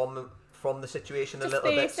dissociating from the situation just a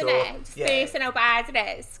little bit. Facing how bad it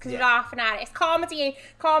is, because you're laughing at it. It's comedy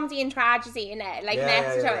and tragedy in it, like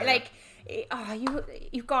necessarily. Like,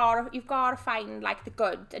 you've got to find like the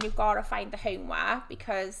good, and you've got to find the humour,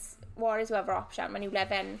 because what is the other option when you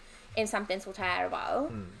live in something so terrible?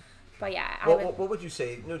 But yeah, what would you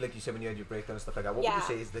say, you know, like you said when you had your breakdown and stuff like that, what would you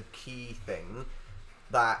say is the key thing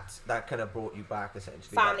that kind of brought you back,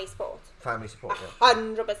 essentially? Family support,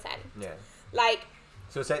 100%. Yeah, like,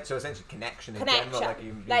 so essentially connection in general. I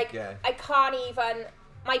can't even,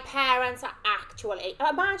 my parents are actually,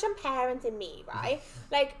 imagine parenting me, right?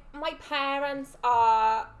 Like, my parents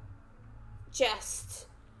are just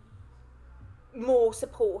more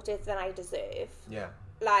supportive than I deserve. Yeah.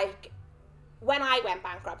 Like, when I went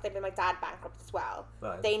bankrupt, then my dad bankrupt as well.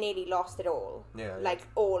 Right. They nearly lost it all. Yeah. Like,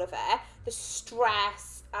 all of it. The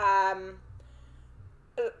stress,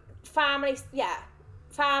 family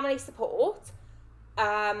support,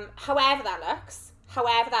 however that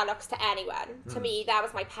looks to anyone. To me, that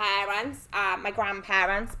was my parents, my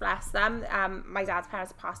grandparents, bless them. My dad's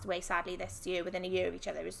parents passed away sadly this year, within a year of each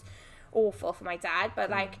other. It was awful for my dad, but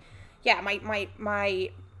like, yeah, my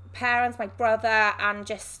parents, my brother, and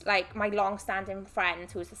just like my long-standing friend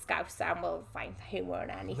who's a Scouser and will find humour in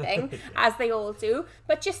anything, as they all do.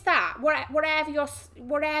 But just that, whatever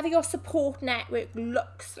your support network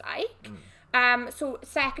looks like. So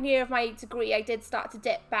second year of my degree, I did start to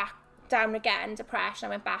dip back down again, depression. I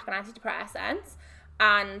went back on antidepressants,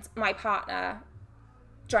 and my partner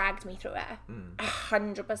dragged me through it.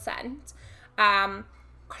 100%.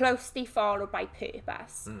 Closely followed by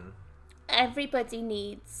purpose. Everybody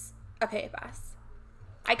needs a purpose.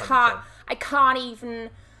 I can't even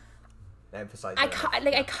emphasize. I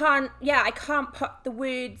can't put the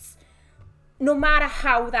words, no matter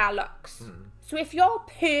how that looks. So if your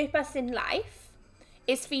purpose in life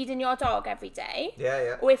is feeding your dog every day,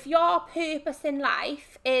 or if your purpose in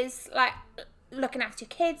life is like looking after your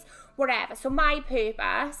kids, whatever. So my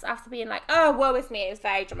purpose, after being like, oh, woe is me, it was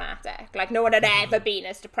very dramatic. Like, no one had ever been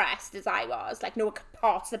as depressed as I was. Like, no one could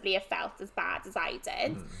possibly have felt as bad as I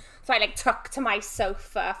did. So I like took to my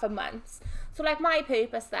sofa for months. So like my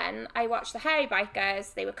purpose then, I watched the Hairy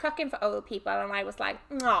Bikers, they were cooking for old people, and I was like,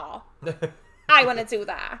 oh, I want to do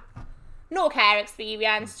that. No care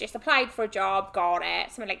experience, just applied for a job, got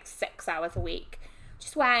it, something like 6 hours a week.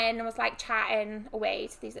 Just went and was like chatting away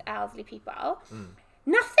to these elderly people.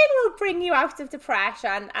 Nothing will bring you out of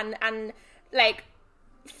depression and like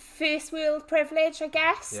first world privilege, I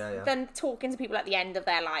guess, than talking to people at the end of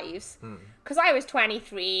their lives. Because I was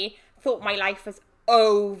 23, thought my life was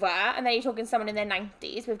over, and then you're talking to someone in their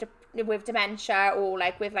 90s with dementia, or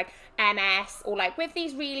like with like MS, or like with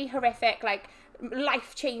these really horrific like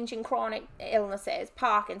life-changing chronic illnesses,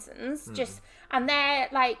 Parkinson's, just, and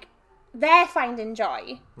they're finding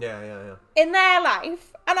joy in their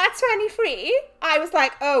life. And at 23 I was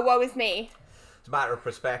like, oh, woe is me. It's a matter of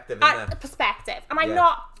perspective, isn't it? Perspective. And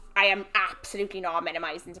I am absolutely not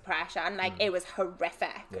minimizing depression. Like, it was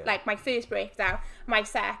horrific. Like, my first breakdown, my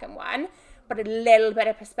second one, but a little bit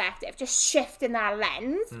of perspective, just shifting that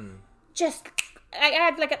lens. Just like, I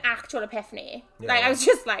had like an actual epiphany. I was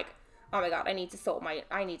just like, oh my god, I need to sort my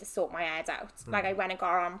head out. Like, I went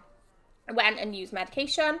and used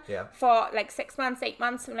medication for like 6 months, 8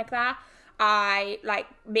 months, something like that. I like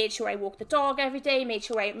made sure I walked the dog every day, made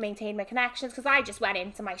sure I maintained my connections, because I just went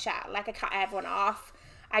into my shell. Like, I cut everyone off.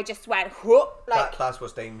 I just went, whoop, like, that's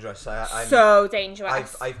what's dangerous. I'm so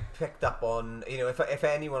dangerous. I've picked up on, you know, if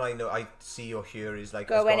anyone I know, I see or hear is like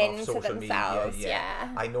going into social themselves, media,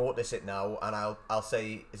 I notice it now, and I'll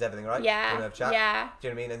say, is everything right? Yeah, do you want to have a chat? Do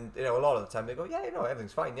you know what I mean? And you know, a lot of the time they go, yeah, you know,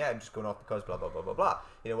 everything's fine. Yeah, I'm just going off because blah blah blah blah blah.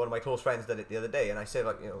 You know, one of my close friends did it the other day, and I said,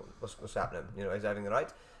 like, you know, what's happening? You know, is everything right?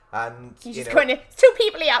 And you just going, it's too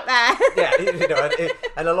peoply out there. You know,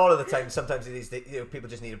 and a lot of the time, sometimes it is, you know, people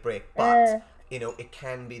just need a break, but. You know, it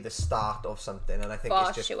can be the start of something, and I think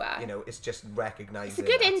it's just, you know, it's just recognizing. It's a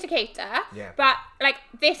good indicator. Yeah. But like,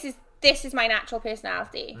 this is my natural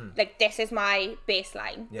personality. Like, this is my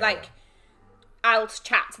baseline. I'll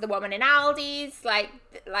chat to the woman in Aldi's. Like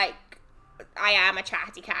I am a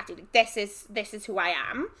chatty catty. Like, this is who I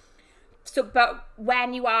am. So, but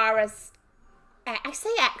when you are as I say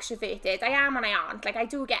extroverted, I am and I aren't. Like, I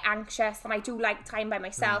do get anxious, and I do like time by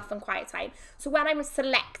myself and quiet time. So when I'm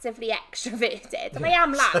selectively extroverted, and I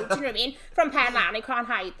am loud, do you know what I mean? From Penlan, I can't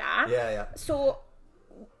hide that. So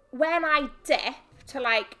when I dip to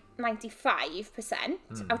like 95%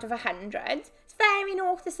 out of 100, it's very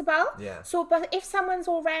noticeable. So, but if someone's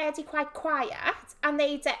already quite quiet and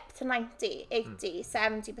they dip to 90, 80,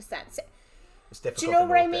 70%, it's difficult. Do you know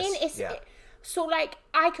what I mean? So, like,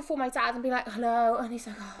 I could phone my dad and be like, hello, and he's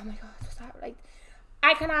like, oh my god, what's that? Like,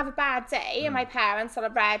 I can have a bad day, and my parents are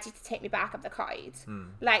ready to take me back up the kite.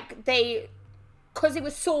 Like, because it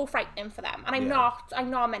was so frightening for them, and I'm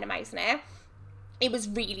not minimizing it. It was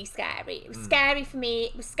really scary. It was scary for me,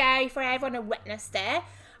 it was scary for everyone who witnessed it,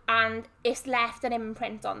 and it's left an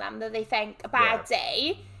imprint on them that they think a bad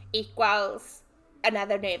day equals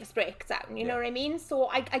another nervous breakdown, you know what I mean? So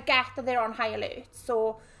I get that they're on high alert.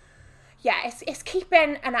 So yeah, it's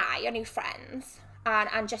keeping an eye on your friends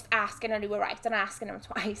and just asking, are you alright? And asking them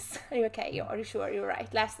twice, are you okay? Are you sure you're right?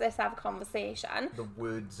 Let's have a conversation. The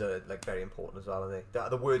words are like very important as well, aren't they?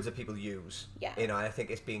 The words that people use. You know, I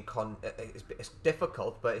think it's being it's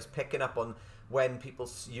difficult, but it's picking up on when people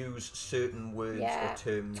use certain words or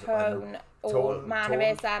terms. Tone,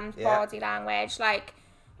 mannerisms, body language, like.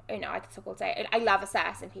 You know, I could talk all day. I love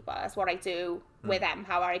assessing people. That's what I do with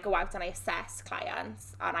Empower. I go out and I assess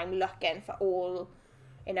clients, and I'm looking for all,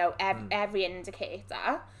 you know, every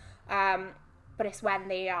indicator. But it's when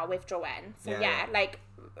they are withdrawing. So like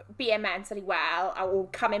being mentally well or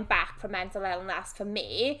coming back from mental illness for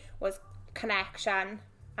me was connection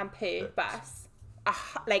and purpose,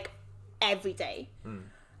 like every day,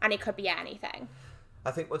 and it could be anything. I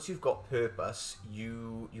think once you've got purpose,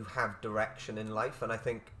 you have direction in life, and I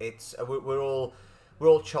think it's we're all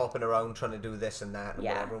chopping around trying to do this and that and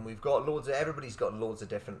whatever, and we've got everybody's got loads of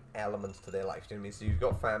different elements to their life. Do you know what I mean? So you've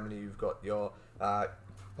got family, you've got your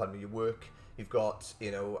your work, You've got,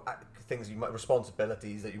 you know, things you might,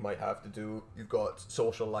 responsibilities that you might have to do. You've got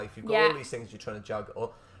social life. You've got all these things you're trying to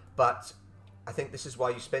juggle. But I think this is why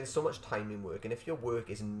you spend so much time in work. And if your work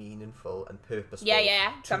isn't meaningful and purposeful,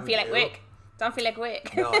 don't feel like work. Don't feel like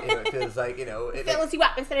work. No, you know, it feels like, you know, it fills you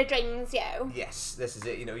up instead of drains you. Yes, this is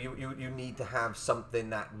it. You know, you need to have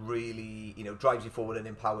something that really, you know, drives you forward and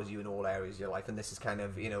empowers you in all areas of your life. And this is kind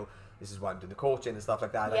of, you know, this is why I'm doing the coaching and stuff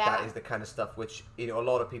like that. Like that is the kind of stuff which, you know, a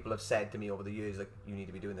lot of people have said to me over the years, like, you need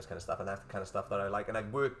to be doing this kind of stuff, and that's the kind of stuff that I like. And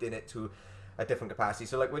I've worked in it to a different capacity.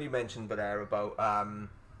 So like when you mentioned there about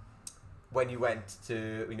when you went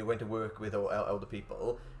to work with older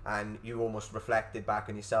people, and you almost reflected back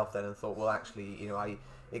on yourself then and thought, well, actually, you know,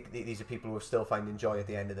 these are people who are still finding joy at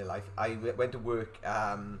the end of their life. I went to work.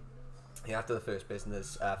 You know, after the first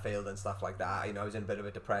business failed and stuff like that, you know, I was in a bit of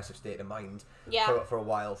a depressive state of mind for a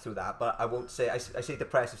while through that. But I won't say, I say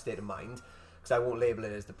depressive state of mind because I won't label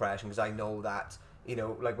it as depression, because I know that, you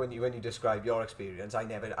know, like when you describe your experience, I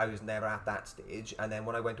was never at that stage. And then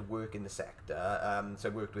when I went to work in the sector, so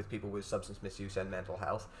I worked with people with substance misuse and mental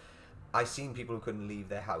health. I seen people who couldn't leave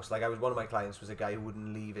their house. Like one of my clients was a guy who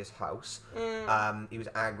wouldn't leave his house. He was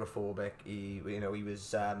agoraphobic. He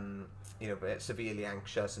was severely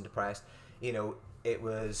anxious and depressed. You know, it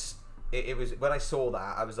was when I saw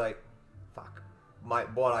that, I was like, fuck,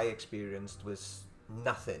 what I experienced was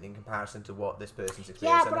nothing in comparison to what this person's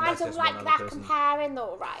experienced. Yeah, but I don't like that comparing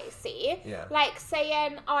though, right? See, like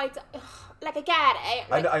saying I get it.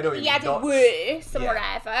 Like, I know you had it worse or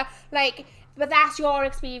whatever. Like. But that's your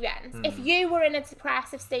experience. If you were in a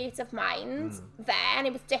depressive state of mind then,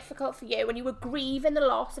 it was difficult for you, and you were grieving the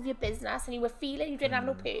loss of your business, and you were feeling you didn't have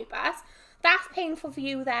no purpose, that's painful for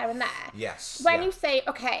you there and there. Yes. When you say,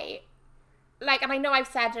 okay, like, and I know I've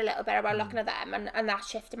said a little bit about looking at them, and that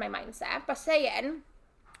shifted my mindset, but saying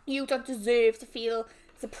you don't deserve to feel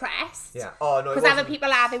depressed. Yeah. Oh no. Because other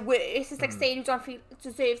people have it worse. It's like saying you don't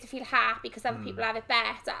deserve to feel happy because other people have it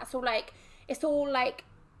better. So like, it's all like,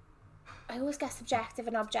 I always get subjective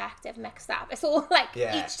and objective mixed up. It's all like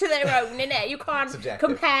each to their own, innit? You can't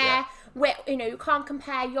compare with, you know, you can't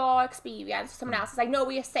compare your experience to someone else's. I know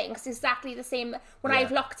what you're saying, because it's exactly the same when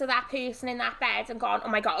I've looked at that person in that bed and gone, oh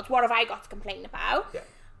my God, what have I got to complain about? Yeah.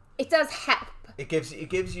 It does help. It gives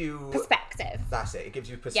you perspective. That's it. It gives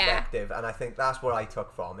you perspective, and I think that's what I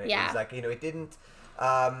took from it. Yeah. It was like, you know, it didn't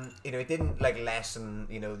like lessen,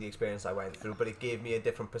 you know, the experience I went through, but it gave me a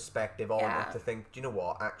different perspective on it to think, do you know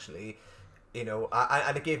what, actually, you know,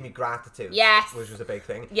 and it gave me gratitude, which was a big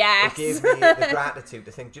thing. It gave me the gratitude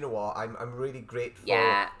to think, do you know what, I'm really grateful,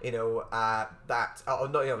 you know, that,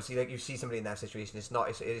 not, obviously, like, you see somebody in that situation,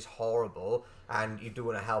 it is horrible, and you do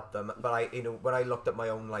want to help them, but you know, when I looked at my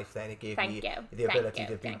own life then, it gave me the ability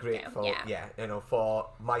to be grateful, you know, for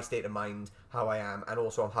my state of mind, how I am, and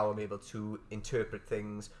also how I'm able to interpret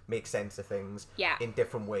things, make sense of things in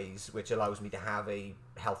different ways, which allows me to have a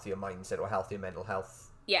healthier mindset or healthier mental health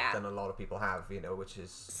than a lot of people have, you know, which is...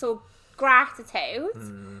 So, gratitude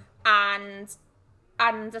and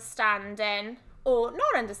understanding, or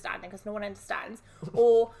not understanding, because no one understands,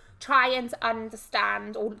 or trying to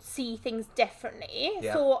understand or see things differently.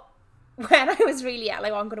 So, when I was really young,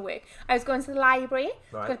 like, I'm going to work, I was going to the library,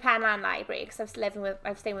 going to Penland Library, because I was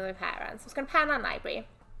staying with my parents. I was going to Penland Library.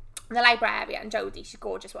 And the librarian, Jodie, she's a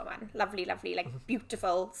gorgeous woman, lovely, like,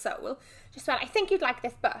 beautiful soul, just went, I think you'd like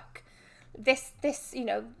this book. This, you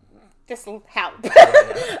know, this will help. And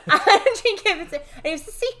she gave it to, and it was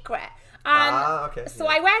The Secret. And so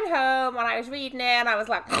I went home and I was reading it, and I was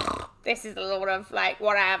like, this is a lot of, like,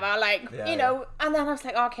 whatever, like, you know, and then I was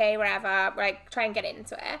like, okay, whatever, like, try and get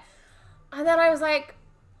into it. And then I was like,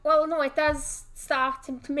 well, no, it does start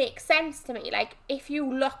to make sense to me. Like, if you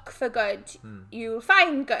look for good, you'll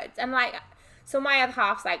find good. And, like, so my other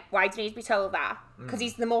half's like, why do you need to be told that? Because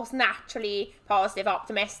he's the most naturally positive,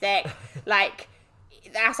 optimistic, like,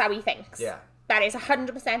 that's how he thinks. Yeah. That is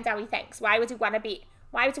 100% how he thinks. Why would he want to be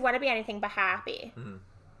anything but happy?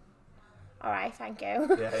 All right, thank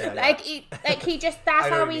you. He just, that's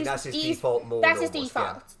how that's his default mode. That's his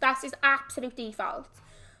default. Yeah. That's his absolute default.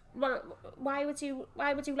 Well, why would you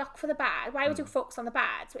look for the bad? Why would you focus on the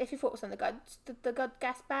bad? If you focus on the good, the good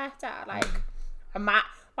gets better. Like,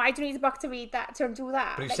 why do you need a book to read that, to do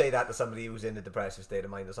that? But you say that to somebody who's in a depressive state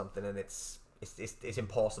of mind or something, and it's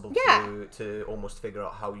impossible to almost figure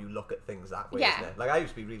out how you look at things that way, isn't it? Like, I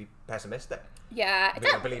used to be really pessimistic. Yeah,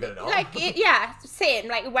 believe it or not. Like, same.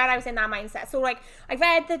 Like, when I was in that mindset. So, like, I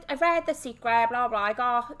read The Secret, blah blah. I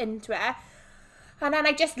got into it, and then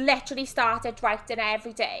I just literally started writing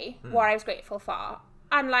every day what I was grateful for,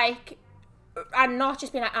 and like, and not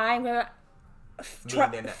just being like, I'm gonna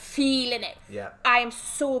feeling it. Yeah. I am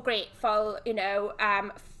so grateful, you know,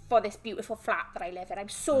 for this beautiful flat that I live in. I'm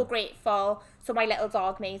so grateful. So my little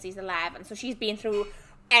dog Maisie's 11, so she's been through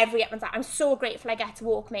every up and down. I'm so grateful I get to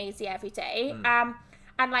walk Maisie every day.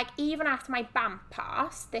 And like even after my BAMP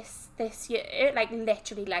pass this year, like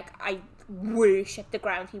literally, like I worship the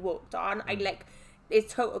ground he walked on. I like his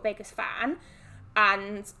total biggest fan,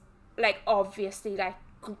 and like obviously like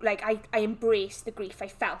I embraced the grief I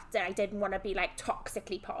felt, and I didn't want to be like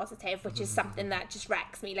toxically positive, which is something that just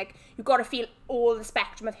wrecks me. Like you've got to feel all the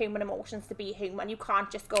spectrum of human emotions to be human. You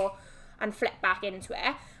can't just go and flip back into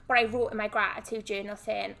it. But I wrote in my gratitude journal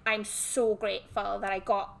saying, I'm so grateful that I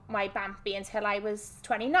got my BAMPy until I was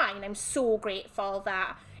 29. I'm so grateful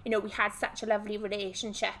that, you know, we had such a lovely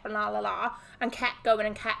relationship and and kept going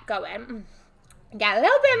and kept going. Get a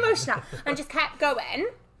little bit emotional and just kept going,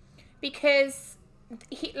 because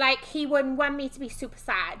he wouldn't want me to be super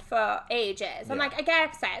sad for ages. And like I get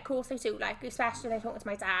upset, of course I do, like especially when I talk to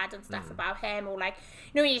my dad and stuff about him, or like,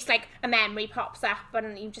 you know, you just like a memory pops up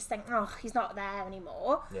and you just think, oh, he's not there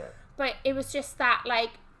anymore. But it was just that,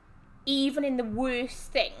 like, even in the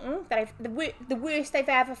worst thing that the worst I've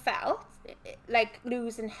ever felt, like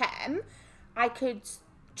losing him, I could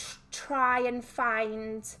try and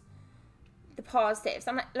find the positives.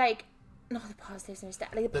 I'm like, not the positives in his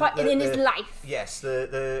death, like in his life. Yes,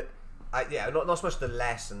 not so much the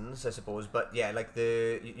lessons, I suppose, but yeah, like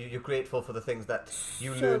you're grateful for the things that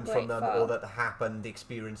you learned from them, or that happened, the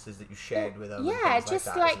experiences that you shared with them. Yeah,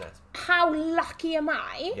 just like how lucky am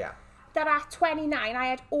I? Yeah. That at 29 I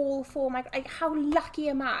had all four of my. Like, how lucky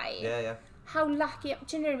am I? Yeah. How lucky,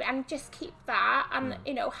 do you know what I mean? And just keep that, and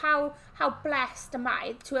you know how blessed am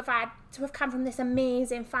I to have come from this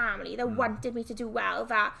amazing family that wanted me to do well.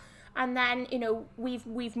 And then, you know,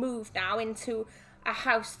 we've moved now into a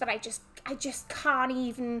house that I just can't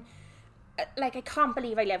even, like, I can't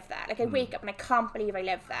believe I live there. Like, I wake up and I can't believe I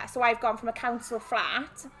live there. So I've gone from a council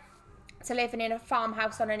flat to living in a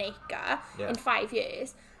farmhouse on an acre in 5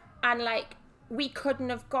 years. And, like, we couldn't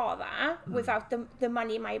have got that without the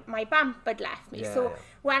money my BAMP had left me.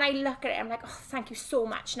 When I look at it, I'm like, oh, thank you so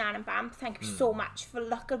much, Nan and BAMP. Thank you so much for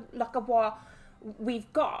look at what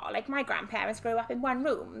we've got. Like, my grandparents grew up in one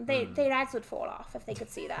room. Their heads would fall off if they could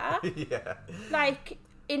see that. Like,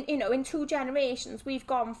 in 2 generations, we've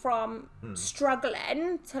gone from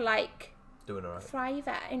struggling to like doing all right,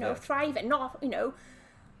 thriving, not, you know,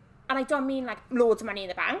 and I don't mean like loads of money in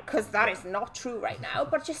the bank, because that is not true right now,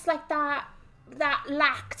 but just like that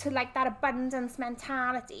lack to like that abundance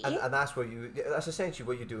mentality. And that's essentially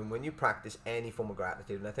what you're doing when you practice any form of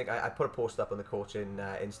gratitude. And I think I put a post up on the coaching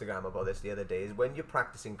Instagram about this the other day, is when you're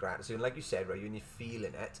practicing gratitude, and like you said, right, when you're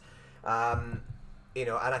feeling it, you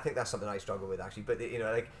know, and I think that's something I struggle with actually, but you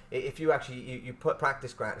know, like if you actually you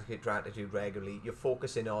practice gratitude regularly, you're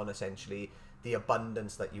focusing on essentially the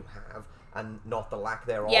abundance that you have and not the lack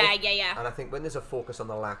thereof. Yeah. And I think when there's a focus on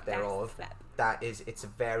the lack thereof, it's a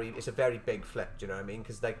very big flip. Do you know what I mean?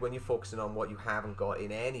 Because like when you're focusing on what you haven't got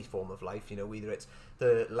in any form of life, you know, whether it's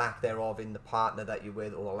the lack thereof in the partner that you're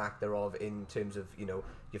with, or the lack thereof in terms of, you know,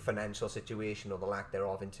 your financial situation, or the lack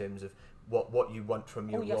thereof in terms of what you want from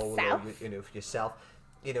your role, or you know, for yourself.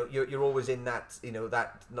 You know, you're always in that, you know,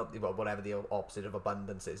 that whatever the opposite of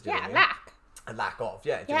abundance is. Do you know what I mean? Lack. A lack of,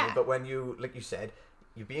 yeah. Do you know what I mean? But when you, like you said,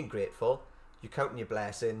 you're being grateful, you're counting your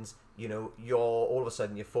blessings, you know, you're all of a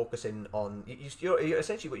sudden you're focusing on, you're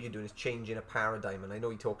essentially what you're doing is changing a paradigm. And I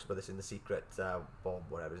know he talks about this in The Secret, Bob,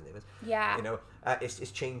 whatever his name is. Yeah. You know,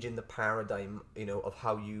 it's changing the paradigm, you know, of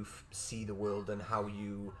how you see the world and how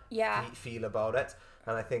you feel about it.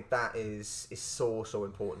 And I think that is so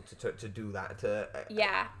important to do that.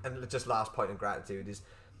 And just last point on gratitude is,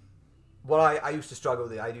 what I used to struggle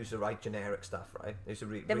with, I used to write generic stuff, right? I used to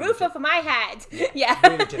read the roof over my head. Yeah.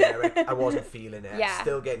 Really generic. I wasn't feeling it. Yeah.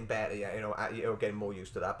 Still getting better, you know, getting more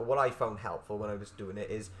used to that. But what I found helpful when I was doing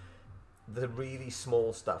it is the really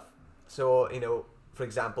small stuff. So, you know, for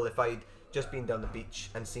example, if I'd just been down the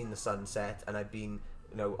beach and seen the sunset, and I'd been,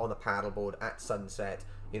 you know, on the paddleboard at sunset,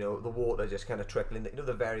 you know, the water just kind of trickling, you know,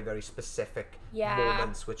 the very, very specific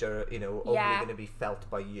moments which are, you know, only going to be felt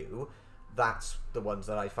by you. That's the ones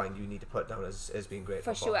that I find you need to put down as being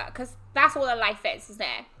grateful for. For sure, because that's all that life is, isn't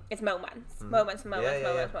it? It's moments. Moments.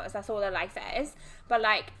 That's all that life is. But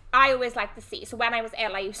like, I always like the sea. So when I was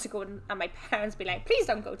ill, I used to go and my parents would be like, please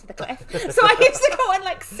don't go to the cliff. So I used to go and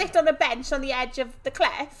like sit on a bench on the edge of the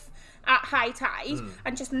cliff at high tide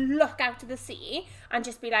and just look out to the sea and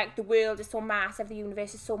just be like, the world is so massive, the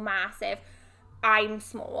universe is so massive. I'm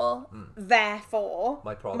small, therefore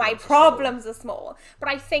my problems are small. But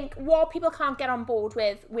I think what people can't get on board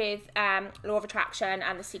with Law of Attraction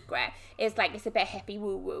and The Secret is like, it's a bit hippie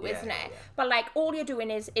woo-woo, isn't it? Yeah. But like, all you're doing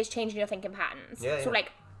is changing your thinking patterns. Yeah, so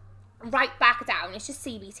like, right back down, it's just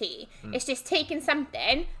CBT. It's just taking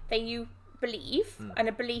something that you believe, and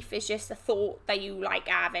a belief is just a thought that you like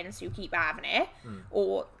having, so you keep having it,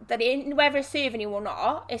 or that whether it's serving you or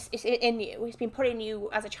not, it's in you. It's been put in you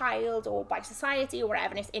as a child or by society or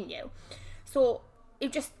whatever, and it's in you. So you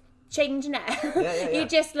just changing it. You're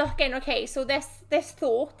just looking, okay, so this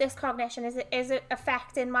thought, this cognition is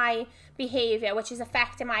affecting my behaviour, which is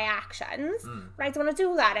affecting my actions. But I don't want to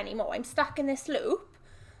do that anymore. I'm stuck in this loop.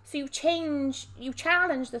 So you challenge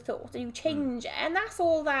the thought, and you change it, and that's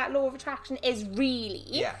all that Law of Attraction is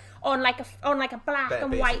really. On like a black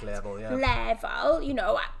and white level, you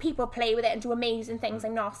know, people play with it and do amazing things.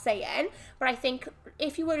 I'm not saying, but I think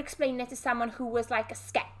if you were explaining it to someone who was like a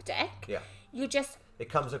skeptic, you just, it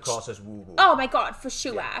comes across as woo-woo. Oh my god, for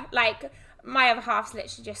sure. Like, my other half's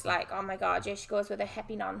literally just like, oh my god, yeah, she goes with her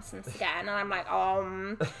hippie nonsense again, and I'm like,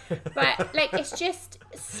 but like, it's just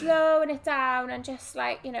slowing it down and just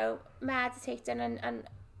like, you know, meditating and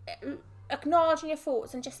acknowledging your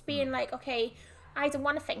thoughts and just being like, okay, I don't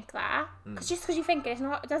want to think that, because just because you think it,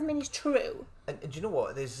 it doesn't mean it's true. And do you know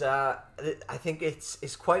what? There's, I think it's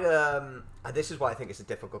quite this is why I think it's a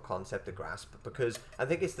difficult concept to grasp, because I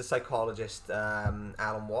think it's the psychologist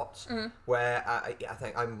Alan Watts, where I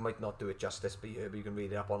think I might not do it justice, but you can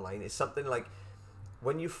read it up online. It's something like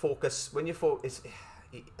when you focus,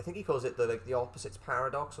 I think he calls it the opposites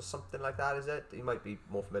paradox or something like that. Is it? You might be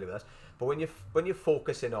more familiar with this, but when you're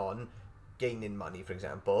focusing on gaining money, for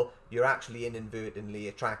example, you're actually inadvertently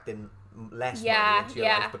attracting less money into your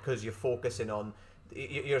life, because you're focusing on,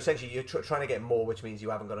 you're essentially trying to get more, which means you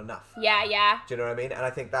haven't got enough. Do you know what I mean? And I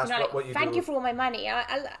think that's what you do. Thank you for all my money,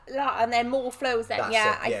 and then more flows. Then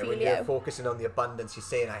I feel when you're focusing on the abundance, you're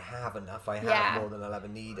saying, I have enough, I have more than I'll ever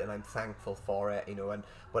need, and I'm thankful for it, you know, and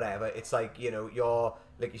whatever. It's like, you know, you're,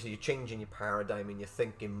 like you said, you're changing your paradigm and your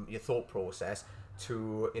thinking, your thought process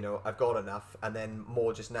to, you know, I've got enough, and then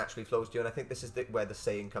more just naturally flows to you. And I think this is where the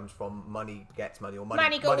saying comes from, money begets money, or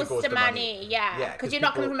money goes to money. Because you're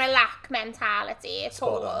not coming from a lack mentality at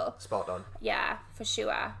all. Spot on. Yeah, for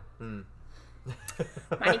sure. Money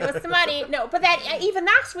goes to money. No, but then even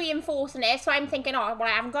that's reinforcing it. So I'm thinking, oh, well,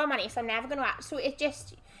 I haven't got money, so I'm never going to act. So it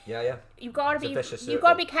just... You gotta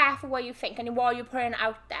be careful what you think and what you're putting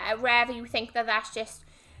out there. Rather you think that that's just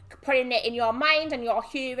putting it in your mind and you're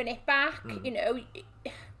hearing it back, you know,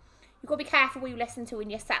 you've got to be careful what you listen to in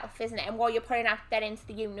yourself, isn't it? And what you're putting out there into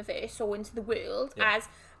the universe or into the world as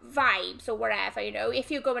vibes or whatever, you know.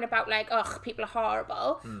 If you're going about like, ugh, people are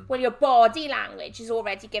horrible, well, your body language is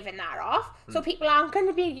already giving that off. So people aren't going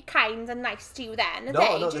to be kind and nice to you then, are they? Do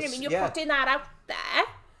you know what I mean? You're putting that out there.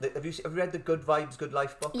 Have you read the Good Vibes, Good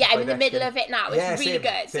Life book? Yeah, I'm in the middle of it now. It's really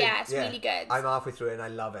good. Same. Yeah, it's really good. I'm halfway through it and I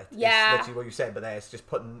love it. Yeah. It's literally what you said, but it's just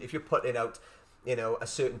if you're putting out, you know, a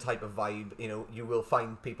certain type of vibe, you know, you will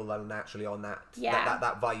find people that are naturally on that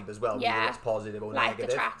that vibe as well, whether it's positive or negative. Like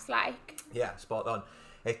attracts like. Yeah, spot on.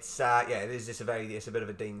 It's it is just it's a bit of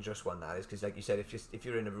a dangerous one, that is, because like you said, if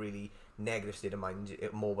you're in a really negative state of mind,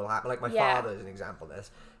 more will happen. Like my father is an example of this.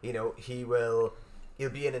 You know, he'll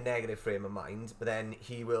be in a negative frame of mind, but then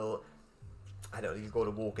he will, I don't know, he'll go to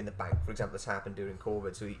walk in the bank, for example. This happened during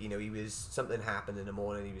COVID. So, something happened in the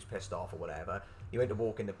morning, he was pissed off or whatever. He went to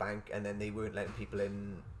walk in the bank, and then they weren't letting people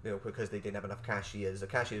in, you know, because they didn't have enough cashiers. The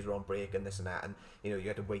cashiers were on break and this and that, and, you know, you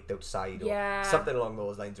had to wait outside or something along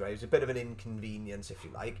those lines, right? It was a bit of an inconvenience, if you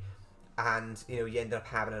like. And, you know, you ended up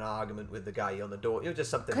having an argument with the guy on the door, you know, just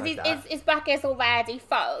something like that. Because his back is already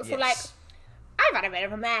full. So, like, I've had a bit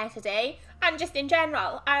of a mare today, and just in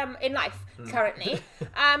general, in life currently,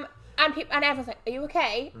 and people and everyone's like, "Are you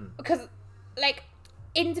okay?" Because, like,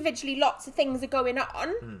 individually, lots of things are going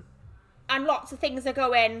on, and lots of things are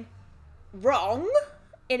going wrong,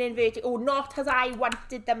 in inverted, or not as I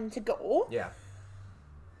wanted them to go. Yeah.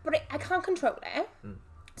 But I can't control it.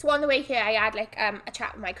 So on the way here, I had like a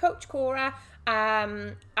chat with my coach, Cora,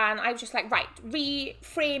 and I was just like, right,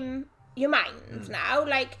 reframe your mind now,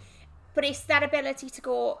 like. But it's that ability to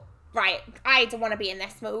go, right, I don't want to be in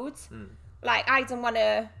this mood. Like, I don't want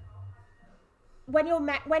to... When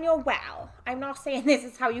you're well, I'm not saying this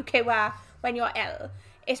is how you cure when you're ill.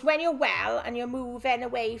 It's when you're well and you're moving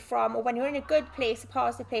away from, or when you're in a good place, a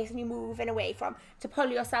positive place, and you're moving away from, to pull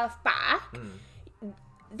yourself back.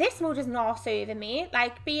 This mood is not serving me.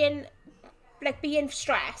 Like, being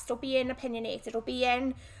stressed or being opinionated or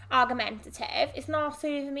being argumentative. It's not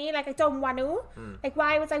serving me. Like, I don't want to. Like,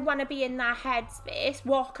 why would I want to be in that headspace?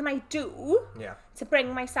 What can I do to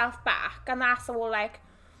bring myself back? And that's all, like,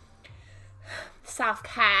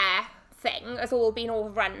 self-care thing has all been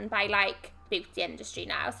overrun by, like, beauty industry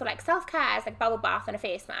now. So, like, self-care is like bubble bath and a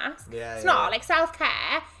face mask. It's not. Like,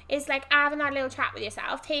 self-care is like having that little chat with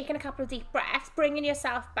yourself, taking a couple of deep breaths, bringing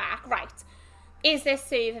yourself back. Right, is this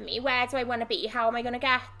serving me? Where do I want to be? How am I going to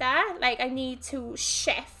get there? Like, I need to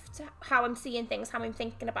shift how I'm seeing things, how I'm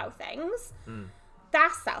thinking about things.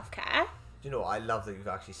 That's self-care. Do you know, I love that you've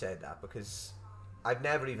actually said that, because I've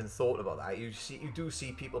never even thought about that. You do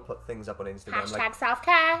see people put things up on Instagram. Hashtag like,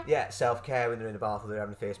 self-care. Yeah, self-care when they're in the bath or they're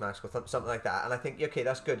having a face mask or something like that. And I think, okay,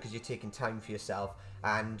 that's good because you're taking time for yourself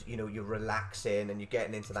and, you know, you're relaxing and you're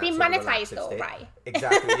getting into that. It's been monetized though, state. Right?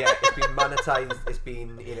 Exactly, yeah. It's been monetized. It's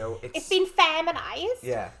been, you know, it's been feminized.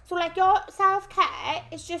 Yeah. So, like, your self-care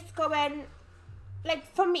is just going, like,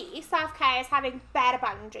 for me, self-care is having better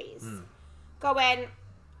boundaries. Going,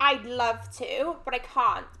 I'd love to, but I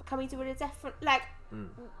can't. Can we do it a different... Like,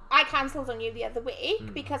 I cancelled on you the other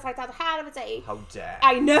week because I'd had a hell of a day. How dare.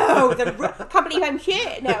 I know. I can't believe I'm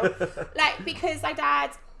here. No. Like, because I'd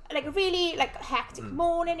had, like, a really, like, hectic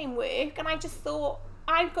morning in work, and I just thought,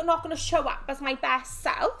 I'm not going to show up as my best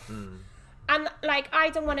self. And, like, I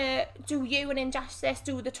don't want to do you an injustice,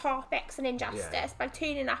 do the topics an injustice by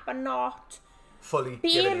turning up and not... fully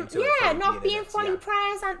being not being fully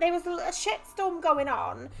present. There was a shitstorm going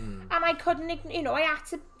on, and I couldn't, you know, I had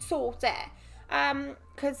to sort it,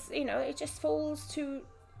 because, you know, it just falls to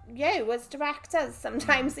you as directors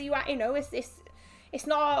sometimes. You know, it's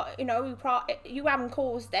not, you know, you haven't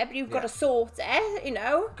caused it, but you've got to sort it, you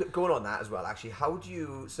know. Going on that as well, actually, how do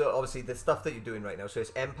you, so obviously the stuff that you're doing right now, so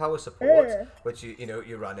it's Empower Support, which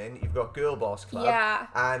you're running, you've got Girl Boss Club,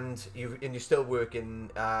 and you're still working,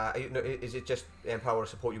 is it just Empower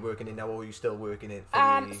Support you're working in now, or are you still working in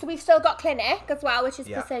so we've still got Clinic as well, which is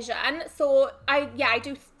Precision. So I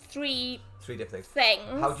do three different things.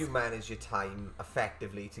 How do you manage your time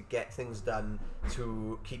effectively to get things done,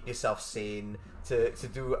 to keep yourself sane, to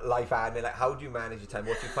do life admin? Like, how do you manage your time?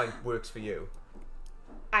 What do you find works for you?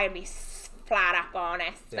 I'll be flat up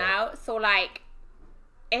honest now. So, like,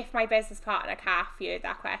 if my business partner Kath viewed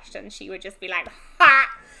that question, she would just be like, ha!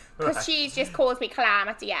 Because she's just caused me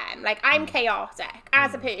calamity. Like, I'm chaotic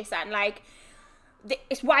as a person. Like,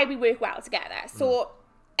 it's why we work well together. So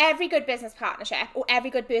every good business partnership or every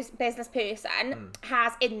good business person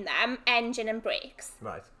has in them engine and brakes.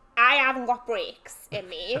 Right. I haven't got brakes in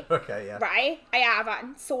me. Okay, yeah. Right? I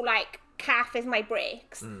haven't. So, like, Kath is my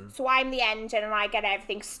brakes. So I'm the engine and I get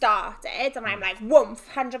everything started. And I'm like, woomph,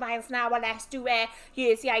 100 miles an hour, let's do it.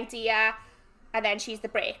 Here's the idea. And then she's the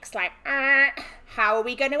brakes, like, how are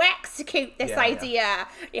we going to execute this idea?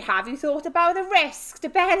 Have you thought about the risk, the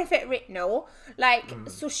benefit? No. Like,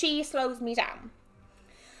 so she slows me down.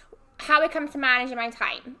 How it comes to managing my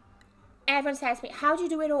time. Everyone says to me, how do you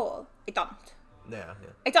do it all? I don't. Yeah.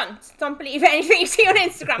 I don't believe anything you see on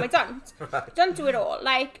Instagram. I don't. I don't do it all.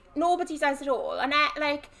 Like, nobody does it all. And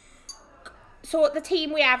so the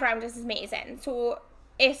team we have around us is amazing. So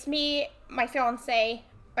it's me, my fiance,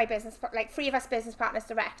 my business, like 3 of us business partners,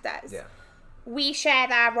 directors. Yeah. We share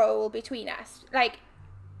that role between us. Like,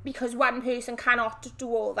 because one person cannot do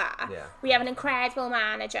all that. Yeah. We have an incredible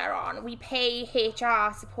manager on. We pay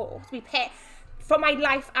HR support. We pay... For my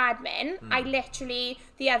life admin, I literally,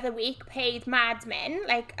 the other week, paid Madmin,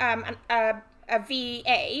 like a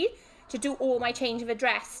VA, to do all my change of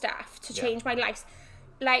address stuff, to change my life.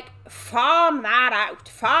 Like, farm that out.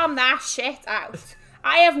 Farm that shit out.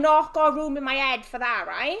 I have not got room in my head for that,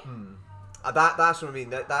 right? That's what I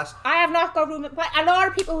mean. I have not got room. But a lot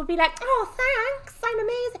of people would be like, "Oh, thanks, I'm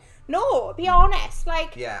amazing." No, be honest.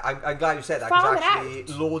 Like, yeah, I'm glad you said that, because actually,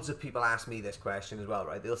 loads of people ask me this question as well.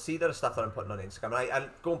 Right? They'll see the stuff that I'm putting on Instagram, and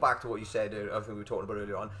going back to what you said, I think we were talking about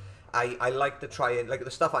earlier on. I like to try and, like,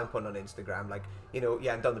 the stuff I'm putting on Instagram, like, you know,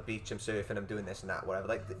 I'm down the beach, I'm surfing, I'm doing this and that, whatever.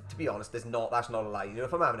 Like, to be honest, that's not a lie. You know,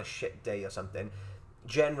 if I'm having a shit day or something,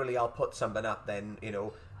 generally I'll put something up then, you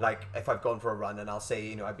know, like if I've gone for a run and I'll say,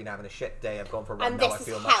 you know, I've been having a shit day, I've gone for a run, now I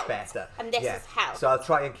feel much better. And this has helped. So I'll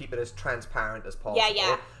try and keep it as transparent as possible.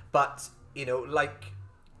 Yeah. But, you know, like,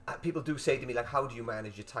 people do say to me, like, how do you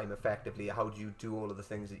manage your time effectively? How do you do all of the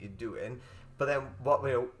things that you're doing? But then,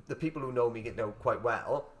 the people who know me know quite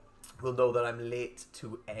well will know that I'm late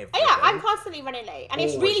to everything. Oh, yeah, I'm constantly running late. And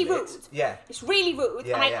it's really rude. Yeah. It's really rude.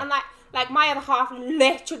 Yeah, and like, my other half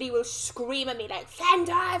literally will scream at me, like,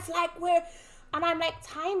 Fender, it's like, we're... And I'm like,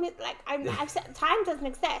 time is, like, I've said, time doesn't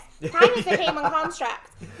exist. Time is a human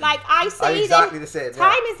construct. Like, I say exactly the same.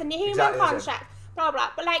 Time is a human construct. blah blah.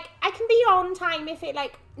 But like, I can be on time if it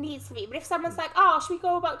like needs to be. But if someone's like, oh, should we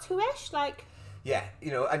go about 2ish? Like, yeah,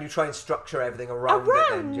 you know, and you try and structure everything around it.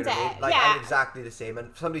 Then, do you know what I mean? Like, yeah. I'm exactly the same.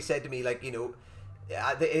 And somebody said to me, like, you know,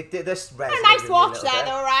 this resonated a nice watch with me a little there, bit.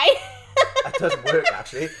 though, right? It doesn't work,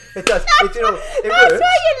 actually. It does. You know, it That's works.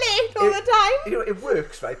 why you're late all the time. You know, it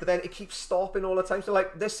works, right? But then it keeps stopping all the time. So,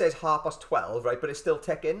 like, this says 12:30, right? But it's still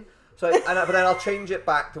ticking. So, but then I'll change it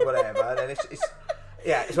back to whatever, and then it's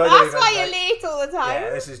yeah. So That's why you're late all the time. Yeah,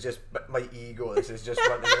 this is just my ego. This is just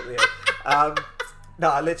running it.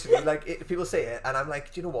 No, literally, like, people say it, and I'm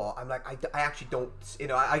like, do you know what? I'm like, I actually don't, you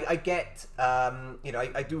know, I get, you know,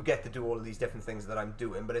 I do get to do all of these different things that I'm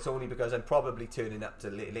doing, but it's only because I'm probably turning up to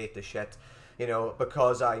later shit, you know,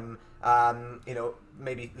 because I'm, you know,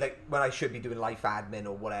 maybe, like, when I should be doing life admin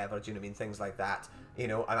or whatever, do you know what I mean? Things like that, you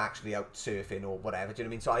know, I'm actually out surfing or whatever, do you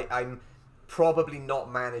know what I mean? So I'm probably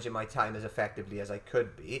not managing my time as effectively as I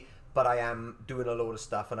could be, but I am doing a load of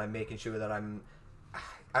stuff, and I'm making sure that I'm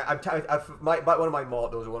one of my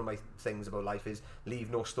mottos, or one of my things about life is leave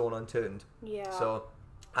no stone unturned. Yeah. So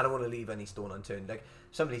I don't want to leave any stone unturned. Like,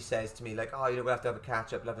 somebody says to me, like, oh, you know, we have to have a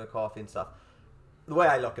catch up, we'll have a coffee and stuff. The way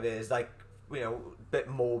I look at it is like, you know, a bit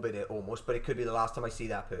morbid almost, but it could be the last time I see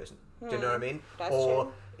that person. Do you know what I mean? That's or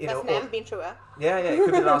true. you That's know, never been truer. Yeah, it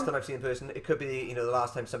could be the last time I've seen a person. It could be, you know, the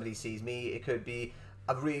last time somebody sees me. It could be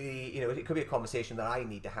a really, you know, it could be a conversation that I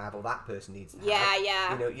need to have, or that person needs to have.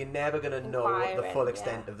 Yeah. You know, you're never going to know the full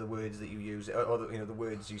extent yeah. of the words that you use, or the, you know, the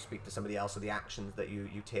words you speak to somebody else, or the actions that you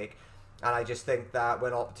take. And I just think that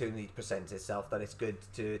when opportunity presents itself, that it's good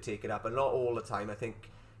to take it up. And not all the time. I think,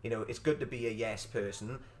 you know, it's good to be a yes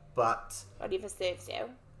person, but only if it serves you.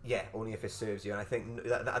 Yeah, only if it serves you. And I think,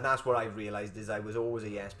 and that's what I realised, is I was always a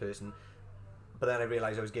yes person. But then I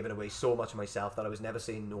realised I was giving away so much of myself that I was never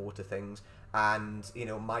saying no to things. And, you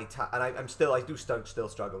know, I do still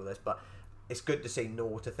struggle with this, but it's good to say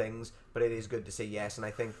no to things, but it is good to say yes. And I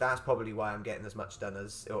think that's probably why I'm getting as much done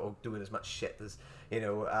as, or doing as much shit as, you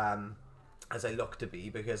know, as I look to be,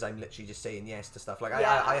 because I'm literally just saying yes to stuff. Like,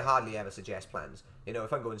 yeah. I hardly ever suggest plans. You know,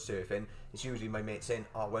 if I'm going surfing, it's usually my mate saying,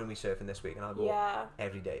 oh, when are we surfing this week? And I'll go,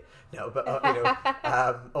 every day. No, but, you know,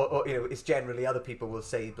 or, you know, it's generally other people will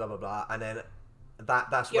say blah, blah, blah, and then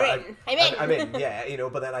that's You're where in. I'm in. I'm in, yeah, you know,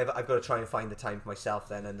 but then I've got to try and find the time for myself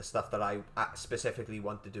then, and the stuff that I specifically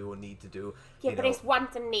want to do or need to do. Yeah, but it's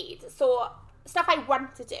want and need. So, stuff I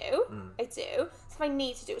want to do, I do. Stuff I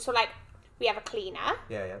need to do. So, like, we have a cleaner.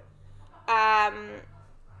 Yeah.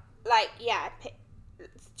 Like, yeah,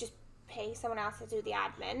 just pay someone else to do the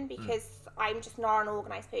admin, because I'm just not an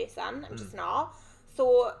organised person. I'm just not.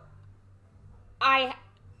 So,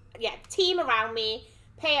 team around me,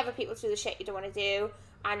 pay other people to do the shit you don't want to do,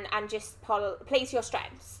 and just play to your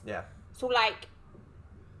strengths. Yeah. So, like,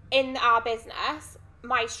 in our business,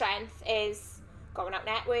 my strength is going out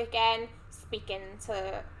networking, speaking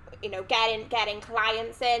to, you know, getting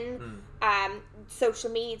clients in,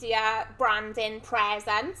 social media, branding,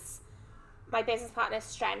 presence. My business partner's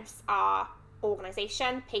strengths are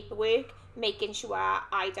organisation, paperwork, making sure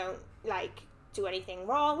I don't, like, do anything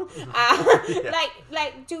wrong,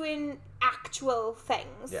 like doing actual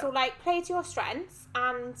things. So, like, play to your strengths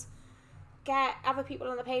and get other people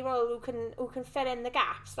on the payroll who can fill in the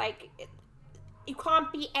gaps. Like, you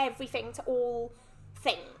can't be everything to all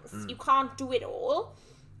things. You can't do it all.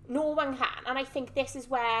 No one can. And I think this is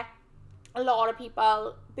where a lot of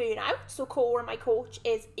people burn out. So Cora, my coach,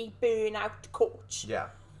 is a burnout coach. Yeah.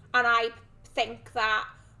 And I think that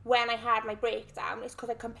when I had my breakdown, it's because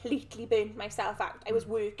I completely burnt myself out. I was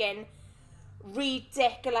working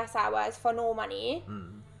ridiculous hours for no money.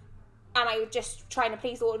 And I was just trying to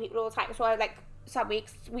please all the people all the time. So I, like, some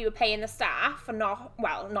weeks we were paying the staff and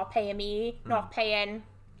not paying me, not paying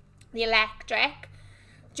the electric,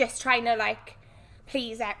 just trying to, like,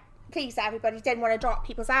 please everybody. Didn't want to drop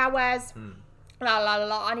people's hours, and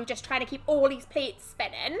you're just trying to keep all these plates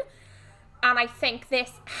spinning. And I think this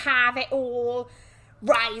have it all,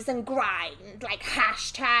 rise and grind, like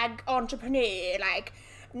hashtag entrepreneur, like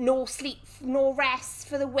no sleep, no rest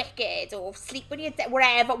for the wicked, or sleep when you're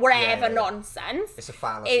whatever nonsense. It's a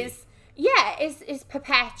fallacy. Is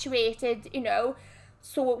perpetuated, you know.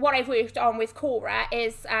 So what I've worked on with Cora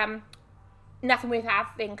is nothing worth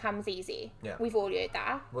having comes easy. Yeah. We've all heard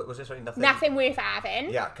that. What was this? Sorry, nothing worth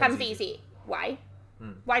having comes easy. Why?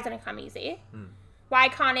 Why doesn't it come easy? Why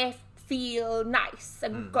can't it feel nice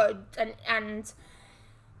and good and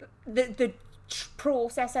the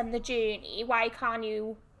process and the journey? Why can't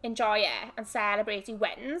you enjoy it and celebrate your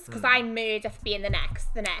wins? Because I'm murder for being the next.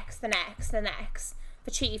 I've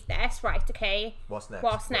achieved this, right? Okay. What's next?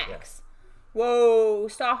 What's next? whoa,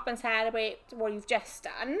 stop and celebrate what you've just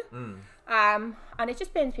done. And it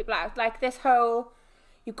just burns people out. Like this whole,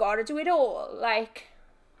 you got to do it all. Like,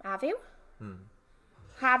 have you?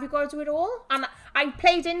 Have you got to do it all? And I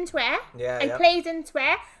played into it. I played into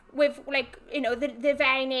it with, like, you know, the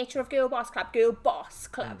very nature of Girl Boss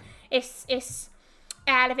Club. It's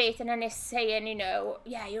elevating and it's saying, you know,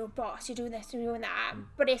 yeah, you're a boss, you're doing this, you're doing that.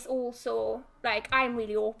 But it's also, like, I'm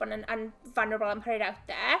really open and vulnerable and put it out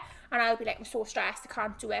there. And I'll be like, I'm so stressed, I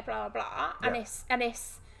can't do it, blah, blah, blah. And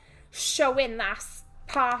it's showing that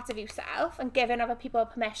part of yourself and giving other people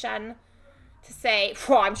permission to say,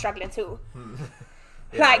 oh, I'm struggling too.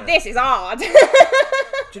 This is hard.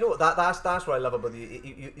 Do you know what? That's what I love about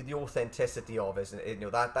the authenticity of it, isn't it? You know,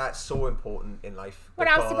 that's so important in life. What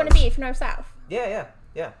else are you going to be if you're not yourself? Yeah,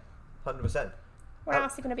 100%. What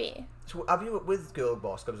else are you going to be? So have you, with Girl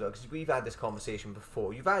Boss Club, because we've had this conversation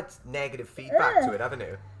before, you've had negative feedback to it, haven't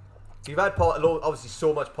you? You've had obviously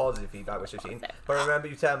so much positive feedback, which I've seen. But I remember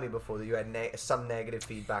you telling me before that you had some negative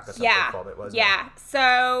feedback or something from it, wasn't it? Yeah.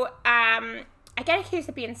 So I get accused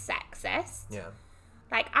of being sexist. Yeah.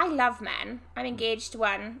 Like, I love men. I'm engaged to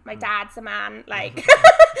one. My dad's a man. Like,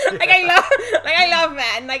 I love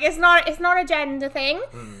men. Like, it's not a gender thing.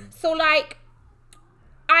 So, like,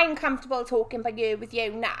 I'm comfortable talking with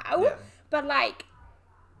you now. Yeah. But, like,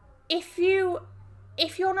 if you're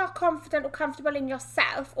not confident or comfortable in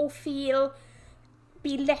yourself or feel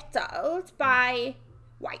belittled by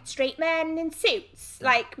white straight men in suits,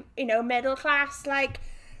 like, you know, middle class, like,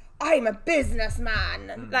 I'm a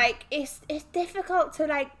businessman. Like, it's difficult to,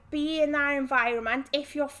 like, be in that environment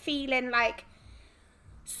if you're feeling like...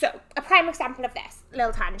 So, a prime example of this,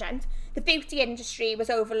 little tangent. The beauty industry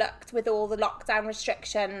was overlooked with all the lockdown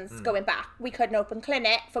restrictions going back. We couldn't open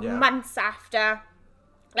clinic for months after.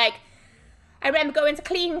 Like, I remember going to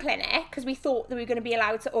Clean Clinic because we thought that we were going to be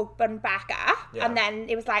allowed to open back up. Yeah. And then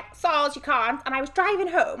it was like, Soz, you can't. And I was driving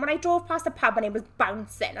home and I drove past a pub and it was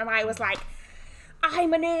bouncing. And I was like...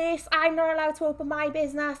 I'm a nurse, I'm not allowed to open my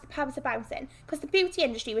business, the pubs are bouncing. Because the beauty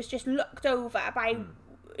industry was just looked over by,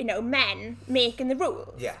 you know, men making the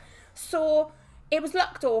rules. Yeah. So it was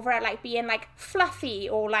looked over at, like, being, like, fluffy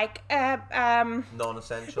or, like,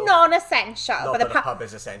 non-essential. Non-essential. Not but the pub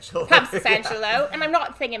is essential. Pub's essential, though. And I'm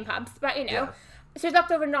not thinking pubs, but, you know. Yeah. So it's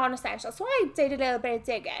looked over non-essential. So I did a little bit of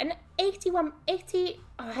digging. Either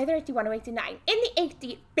 81 or 89. In the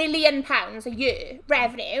 £80 billion a year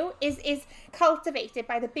revenue is cultivated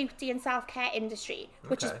by the beauty and self-care industry,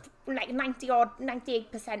 which is like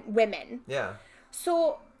 98% women. Yeah.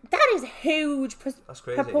 So that is a huge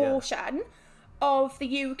proportion of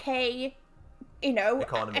the UK, you know,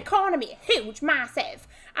 economy. Huge, massive.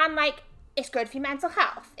 And, like, it's good for your mental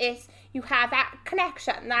health. You have that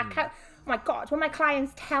connection, that... Oh my God, when my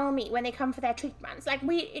clients tell me when they come for their treatments, like,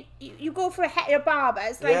 you go for a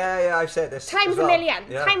barbers, like, I've said this times a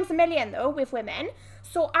million though with women.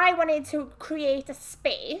 So I wanted to create a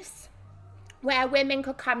space where women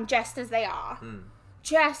could come just as they are.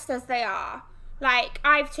 Like,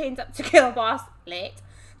 I've turned up to Girl Boss late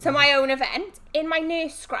to my own event in my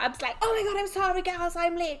nurse scrubs, like, oh my God, I'm sorry girls,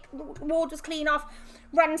 I'm late, ward was clean off,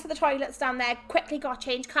 run to the toilets down there, quickly got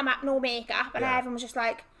changed, come up, no makeup, and everyone was just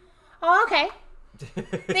like, oh, okay.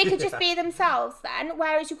 They could just be themselves then.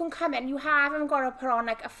 Whereas you can come in, you haven't got to put on,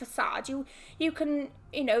 like, a facade. You can,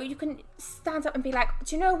 you know, you can stand up and be like,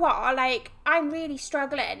 do you know what? Like, I'm really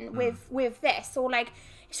struggling with this, or, like,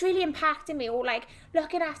 it's really impacting me, or, like,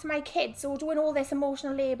 looking after my kids, or doing all this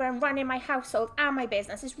emotional labour and running my household and my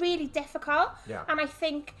business is really difficult. Yeah. And I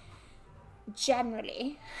think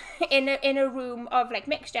generally in a room of, like,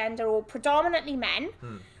 mixed gender or predominantly men,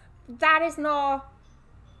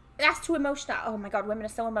 that's too emotional. Oh my God, women are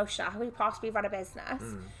so emotional. How do we possibly run a business?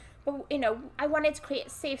 But, you know, I wanted to create a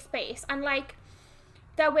safe space, and, like,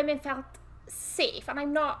 the women felt safe. And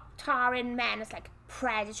I'm not tarring men as, like,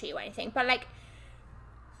 predatory or anything, but, like,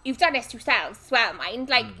 you've done this yourselves as well, mind.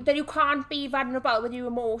 Like, that you can't be vulnerable with your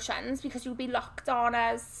emotions because you'll be looked on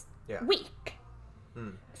as weak.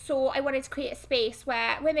 So I wanted to create a space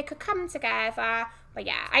where women could come together. But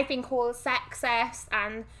yeah, I've been called sexist,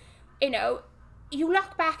 and, you know, you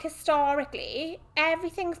look back historically,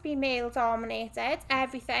 everything's been male dominated,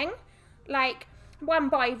 everything. Like, one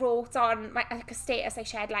boy wrote on like a status I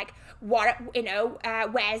shared, like, what, you know,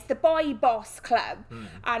 where's the boy boss club?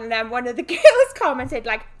 And one of the girls commented,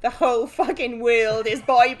 like, the whole fucking world is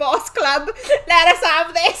boy boss club. Let us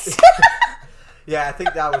have this. Yeah, I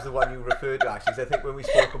think that was the one you referred to, actually. So I think when we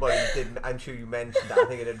spoke about it, I'm sure you mentioned that. I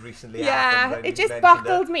think it had recently happened. Yeah, it just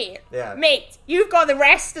buckled me. Yeah. Mate, you've got the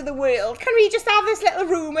rest of the world. Can we just have this little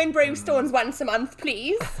room in Brewstones once a month,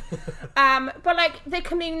 please? But, like, the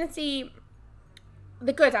community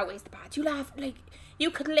the good outweighs the bad. You'll have, like, you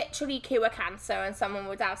could literally cure cancer and someone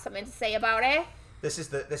would have something to say about it. This is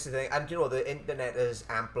the thing, and you know the internet has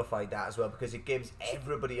amplified that as well because it gives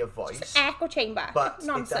everybody a voice. Just an echo chamber, but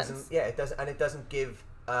nonsense. It doesn't. Yeah, it doesn't, and it doesn't give.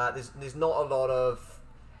 There's not a lot of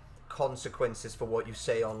consequences for what you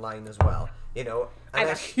say online as well. You know, I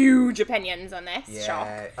have huge opinions on this. Yeah, Shock.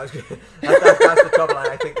 that's the trouble, and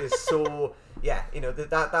I think there's so. Yeah, you know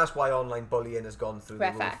that's why online bullying has gone through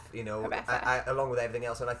the roof. You know, along with everything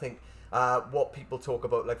else, and I think. What people talk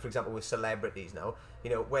about, like for example, with celebrities now, you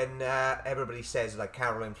know, when everybody says like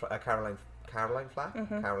Caroline Flack,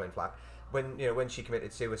 when she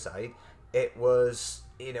committed suicide, it was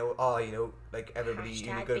like everybody Hashtag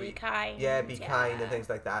you gotta be kind, be kind and things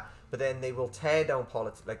like that. But then they will tear down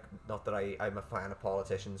politics. Like, not that I'm a fan of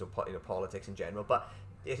politicians or politics in general, but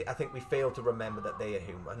I think we fail to remember that they are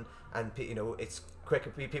human, and it's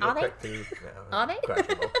quick. People are quick to are they?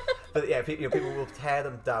 Questionable. But yeah, people will tear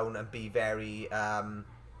them down and be very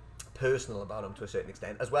personal about them to a certain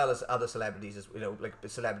extent, as well as other celebrities, as like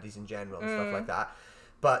celebrities in general and stuff like that.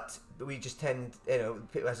 But we just tend,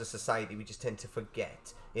 as a society, we just tend to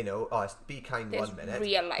forget, be kind there's 1 minute,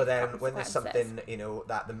 real life but then when there's something,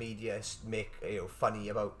 that the media make, funny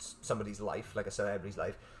about somebody's life, like a celebrity's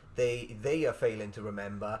life, they are failing to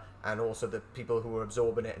remember, and also the people who are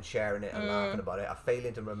absorbing it and sharing it and laughing about it are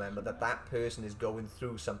failing to remember that person is going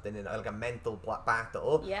through something in like a mental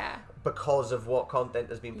battle, because of what content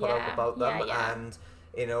has been put out about them, and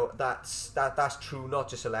that's true not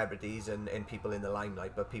just celebrities and people in the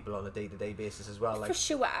limelight, but people on a day-to-day basis as well. Like, for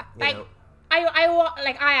sure, I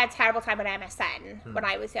had a terrible time at MSN when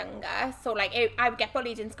I was younger, so like I would get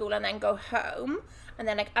bullied in school and then go home, and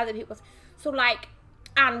then like other people, so like.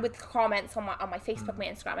 And with comments on my Facebook, my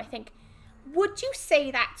Instagram, I think, would you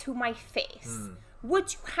say that to my face?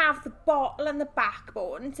 Would you have the bottle and the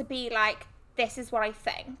backbone to be like, this is what I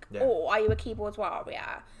think? Yeah. Or are you a keyboard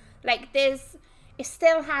warrior? Like, it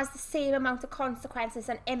still has the same amount of consequences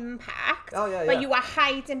and impact. Oh, yeah, but you are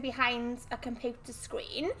hiding behind a computer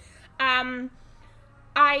screen.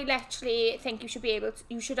 I literally think you should be able to,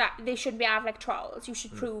 they shouldn't be having like trolls. You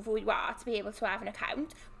should prove who you are to be able to have an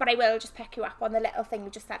account. But I will just pick you up on the little thing you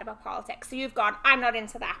just said about politics. So you've gone, I'm not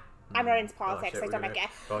into that. I'm not into politics. I don't like it.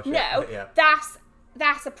 No,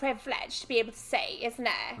 that's a privilege to be able to say, isn't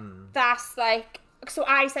it? That's like, so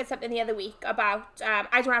I said something the other week about,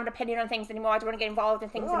 I don't have an opinion on things anymore. I don't want to get involved in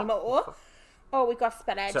things anymore. Oh, we got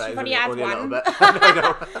spillage. You've only had one.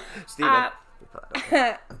 Stephen.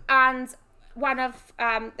 And one of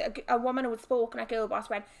a woman who had spoken at Girl Boss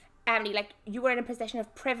went, Emily, like, you were in a position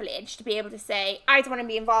of privilege to be able to say, I don't want to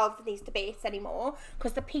be involved in these debates anymore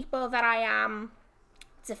because the people that I am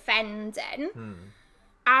defending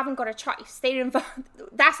haven't got a choice. They're involved.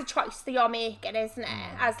 That's a choice that you're making, isn't it?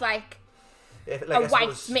 As like a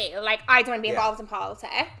white male, like, I don't want to be involved in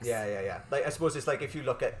politics. Yeah. Like, I suppose it's like if you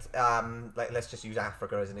look at like, let's just use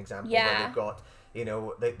Africa as an example. Where they've got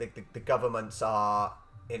the governments are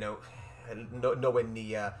nowhere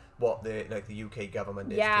near what the UK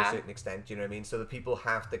government is to a certain extent, you know what I mean? So the people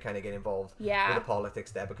have to kind of get involved with the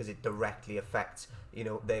politics there because it directly affects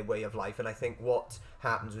their way of life. And I think what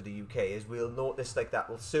happens with the UK is we'll notice like that.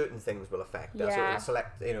 Well, certain things will affect us. So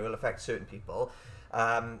it'll affect certain people,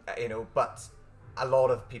 but a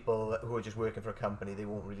lot of people who are just working for a company, they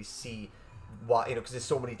won't really see what because there's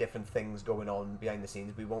so many different things going on behind the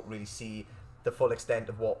scenes. We won't really see the full extent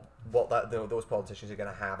of what those politicians are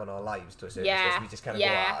going to have on our lives to a certain extent. We just kind of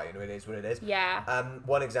go, it is what it is.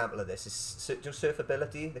 One example of this is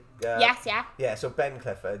Surfability. Yeah. So Ben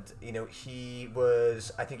Clifford, he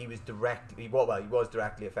was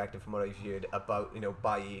directly affected from what I've heard about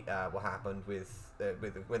by what happened with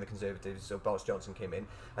when the Conservatives, so Boris Johnson came in.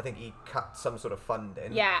 I think he cut some sort of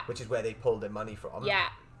funding, which is where they pulled their money from.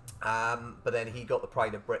 But then he got the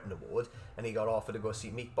Pride of Britain award, and he got offered to go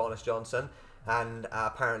meet Boris Johnson, and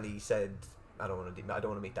apparently he said, I don't want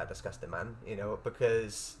to meet that disgusting man,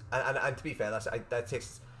 because and to be fair, that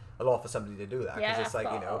takes a lot for somebody to do that, because it's like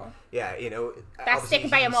that's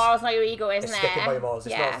sticking by your morals, not your ego, isn't it? Sticking by your morals.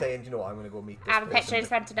 It's not saying, I'm going to go meet this I have a picture in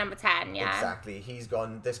front of number 10. Exactly. He's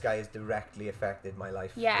gone, this guy has directly affected my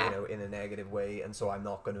life, in a negative way, and so I'm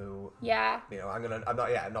not going to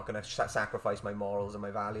I'm not going to sacrifice my morals and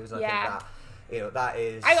my values, and I think that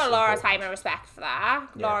is, I got a lot of time and respect for that.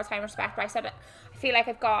 A lot of time and respect, but I feel like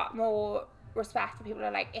I've got more respect for people who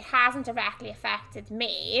are like, it hasn't directly affected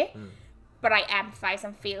me, but I empathise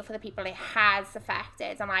and feel for the people it has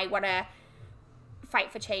affected, and I want to fight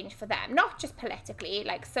for change for them, not just politically,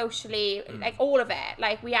 like socially, like all of it.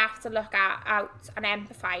 Like, we have to look out and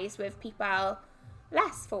empathise with people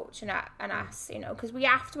less fortunate than us, because we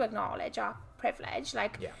have to acknowledge our privilege.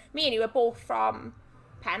 Like, Yeah. me and you are both from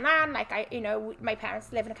Penlan. Like, my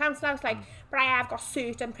parents live in a council house. Like, but I have got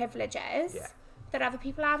certain privileges that other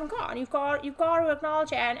people haven't got, and you've got to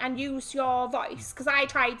acknowledge it and use your voice. Because I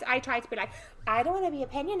tried to be like, I don't want to be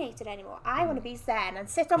opinionated anymore. I want to be zen and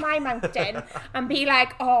sit on my mountain and be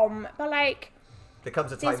like, but like, there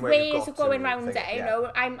comes a time there's where ways of going around it. yeah. You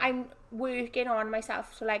know, I'm working on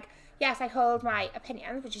myself. So like, yes, I hold my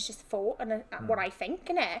opinions, which is just thought and what I think,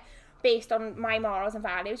 innit, based on my morals and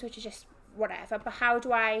values, which is just whatever. But how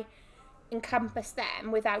do I encompass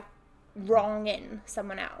them without wronging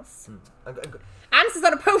someone else? Answers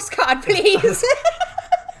on a postcard, please.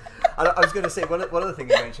 I was going to say, one of the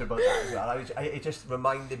things you mentioned about that as well, it just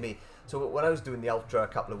reminded me, so when I was doing the Ultra a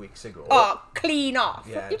couple of weeks ago... Oh, clean off.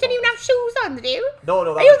 Yeah, you didn't even have shoes on, did you? No,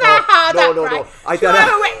 Are you that hard up, No. right? I done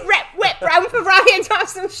done whip round for Ryan to have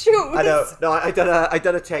some shoes. I know. No, I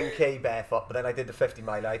done a 10k barefoot, but then I did the 50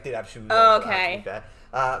 mile. I did have shoes on. Okay.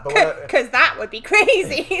 Because that would be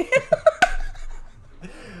crazy.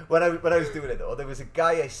 when I was doing it though, there was a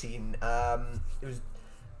guy I seen. It was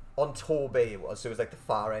on Torbay. So it was like the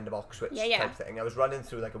far end of Oxford type thing. I was running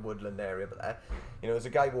through like a woodland area, but there, there was a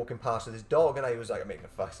guy walking past with his dog, and I was like, I'm making a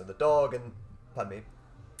fuss at the dog, and pardon me.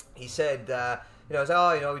 He said, I was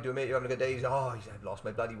like, how you doing, mate? You having a good day? He said, he said, I've lost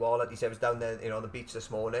my bloody wallet. He said, I was down there, on the beach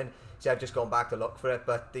this morning. He said, I've just gone back to look for it,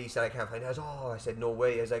 but he said, I can't find it. I said, no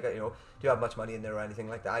way. I was like, do you have much money in there or anything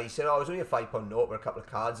like that? He said, it was only a £5 note with a couple of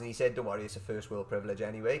cards. And he said, don't worry, it's a first world privilege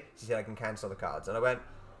anyway. He said, I can cancel the cards. And I went,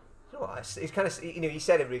 it's kind of, he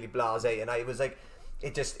said it really blasé, and I was like,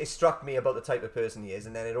 it struck me about the type of person he is,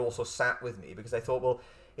 and then it also sat with me, because I thought, well,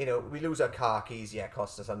 we lose our car keys, it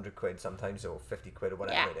costs us £100 sometimes, or 50 quid or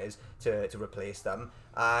whatever it is to replace them.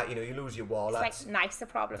 You lose your wallet. It's like nicer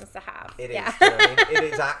problems to have. It is. You know what I mean?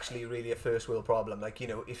 It is actually really a first world problem. Like,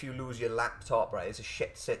 if you lose your laptop, right, it's a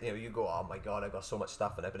shit sit. You go, oh my god, I've got so much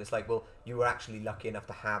stuff in it. But it's like, well, you were actually lucky enough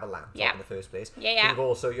to have a laptop in the first place. Yeah.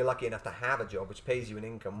 You're lucky enough to have a job which pays you an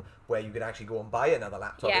income where you could actually go and buy another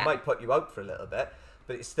laptop. It might put you out for a little bit,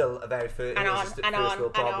 but it's still a very first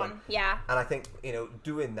world problem. Yeah. And I think,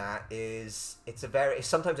 doing that it's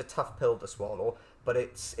sometimes a tough pill to swallow, but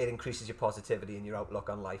it increases your positivity and your outlook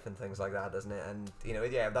on life and things like that, doesn't it? And,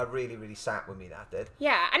 that really, really sat with me, that did.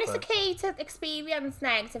 Yeah, and it's okay to experience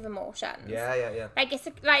negative emotions. Yeah.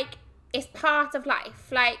 Like, it's part of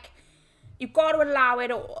life. Like, you've got to allow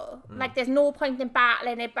it all. Like, there's no point in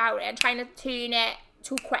battling about it and trying to turn it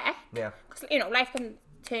too quick. Yeah. Because, life can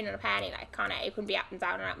turn on a penny, like, can't it? It can be up and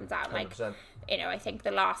down and up and down. 100%. Like, I think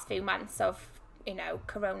the last few months of,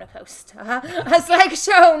 Corona Coaster has, like,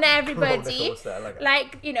 shown everybody, coaster,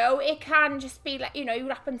 like, it can just be, like,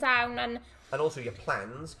 you're up and down, and also your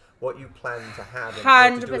plans, what you plan to have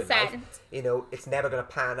 100%. It's never going to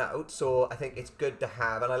pan out, so I think it's good to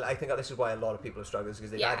have, and I think that this is why a lot of people are struggling,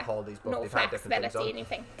 because they've had holidays booked, they've had different things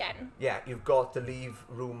on. You've got to leave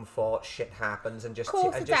room for shit happens, and just of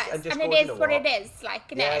course it is what it is, like,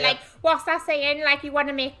 innit? Like, what's that saying? Like, you want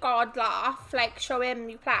to make God laugh, like, show him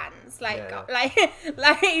your plans, like,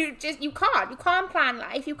 you can't plan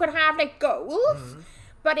life. You could have, like, goals,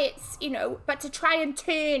 but it's, but to try and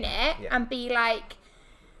turn it and be like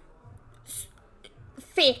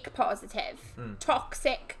fake positive,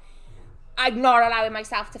 toxic, I'm not allowing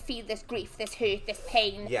myself to feel this grief, this hurt, this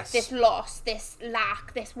pain, this loss, this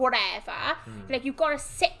lack, this whatever. Like, you've got to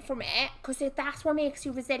sit from it, because that's what makes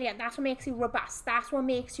you resilient, that's what makes you robust, that's what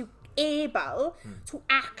makes you able to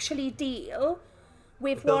actually deal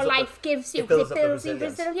with what life gives you, because it builds you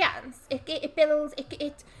resilience. It builds,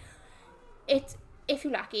 if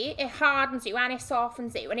you're lucky, it hardens you and it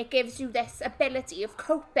softens you, and it gives you this ability of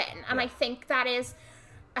coping. And I think that is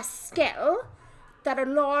a skill that a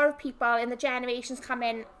lot of people in the generations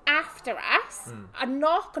coming after us are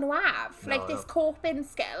not going to have. This coping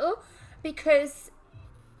skill, because,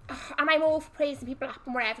 and I'm all for praising people up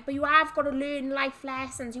and whatever, but you have got to learn life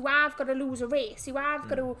lessons, you have got to lose a race, you have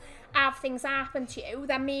got to have things happen to you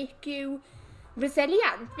that make you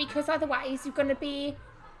resilient, because otherwise you're going to be,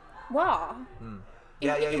 what?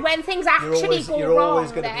 When things actually go wrong, you're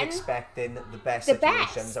always going to be expecting the best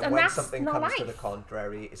situations, and when something comes to the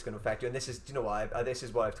contrary, it's going to affect you. And this is, this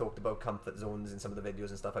is what I've talked about comfort zones in some of the videos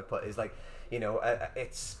and stuff I put. Is like,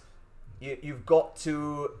 it's you've got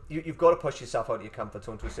to push yourself out of your comfort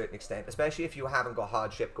zone to a certain extent, especially if you haven't got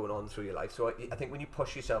hardship going on through your life. So I think when you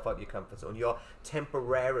push yourself out of your comfort zone, you're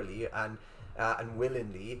temporarily and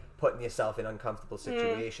willingly putting yourself in uncomfortable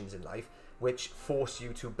situations in life, which force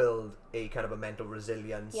you to build a kind of a mental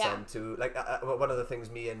resilience, and to, like, one of the things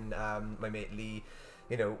me and my mate Lee,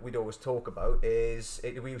 we'd always talk about is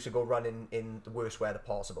we used to go running in the worst weather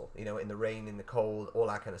possible, in the rain, in the cold, all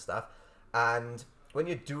that kind of stuff. And when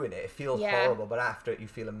you're doing it, it feels horrible, but after it, you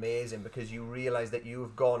feel amazing because you realise that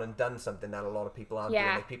you've gone and done something that a lot of people aren't doing.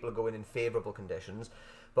 Like, people are going in favourable conditions.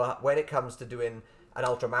 But when it comes to doing an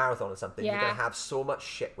ultra marathon or something, you're going to have so much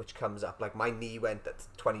shit which comes up. Like, my knee went at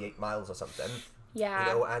 28 miles or something. Yeah.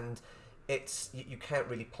 You know, and it's, you can't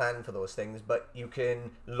really plan for those things, but you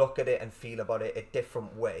can look at it and feel about it a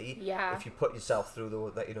different way. Yeah. If you put yourself through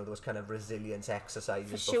those, you know, those kind of resilience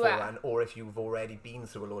exercises For sure. beforehand, or if you've already been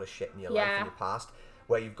through a lot of shit in your life in the past,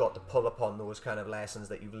 where you've got to pull upon those kind of lessons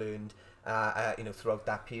that you've learned, you know, throughout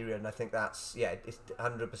that period. And I think that's, it's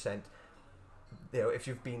 100%. You know, if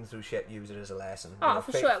you've been through shit, use it as a lesson. Oh, you know,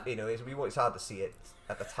 for sure. You know, it's hard to see it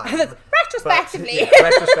at the time. Retrospectively. But,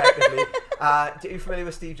 retrospectively. Are you familiar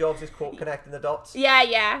with Steve Jobs' quote, "Connecting the dots"?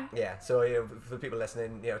 Yeah. Yeah, so, you know, for people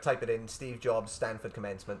listening, you know, type it in, Steve Jobs, Stanford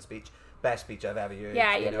commencement speech. Best speech I've ever heard.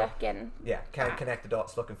 Yeah, you're looking. Yeah, can't connect the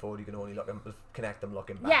dots looking forward, you can only connect them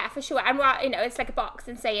looking back. Yeah, for sure. And what, you know, it's like a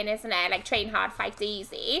boxing saying, isn't it? Like, train hard, fight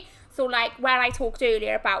easy. So, like, when I talked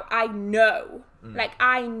earlier about I know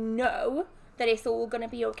that it's all going to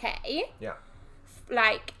be okay. Yeah.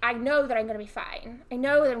 Like, I know that I'm going to be fine. I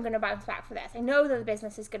know that I'm going to bounce back for this. I know that the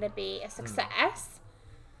business is going to be a success.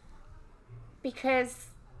 Because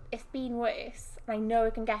it's been worse. And I know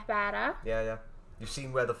it can get better. Yeah. You've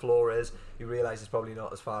seen where the floor is. You realise it's probably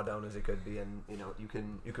not as far down as it could be, and you know you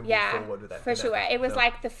can move forward with it. For sure. It was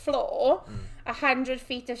like the floor, 100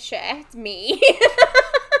 feet of shit, me,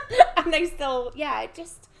 and I still,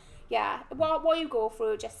 what you go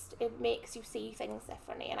through, just it makes you see things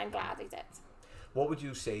differently, and I'm glad I did. What would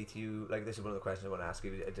you say to you? Like, this is one of the questions I want to ask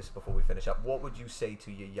you just before we finish up. What would you say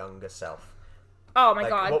to your younger self? Oh my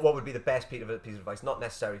God. What would be the best piece of advice? Not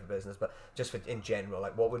necessarily for business, but just for in general.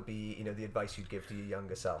 Like, what would be, you know, the advice you'd give to your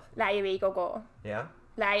younger self? Let your ego go. Yeah?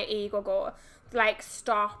 Let your ego go. Like,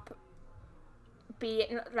 stop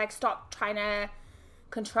trying to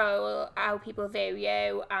control how people view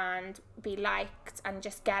you and be liked, and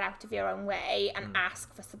just get out of your own way and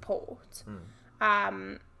ask for support.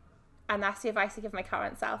 And that's the advice I give my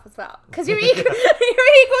current self as well. Because your ego's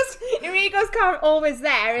can't always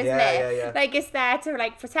there, isn't it? Yeah. Like, it's there to,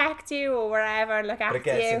 like, protect you or whatever and look after you.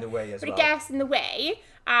 But it gets in the way as well. But it gets in the way,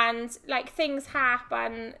 and, like, things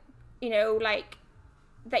happen, you know, like,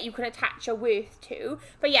 that you can attach your worth to.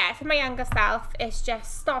 But yeah, for my younger self, it's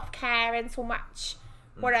just stop caring so much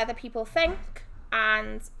what other people think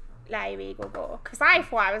and let your ego go. Because I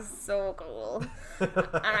thought I was so cool.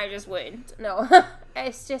 And I just weren't. No.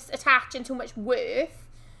 It's just attaching too much worth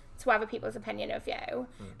to other people's opinion of you.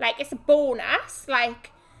 Like, it's a bonus.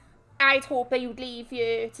 Like, I'd hope that you'd leave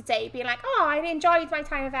you today being like, oh, I enjoyed my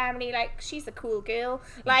time with Emily. Like, she's a cool girl.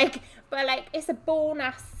 Like, but, like, it's a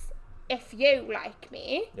bonus if you like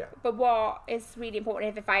me. Yeah. But what is really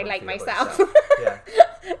important is if I like myself. Yeah.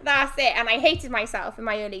 That's it. And I hated myself in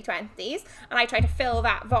my early 20s. And I tried to fill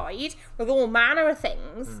that void with all manner of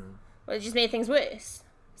things. But it just made things worse.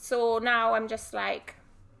 So now I'm just like,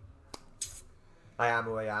 I am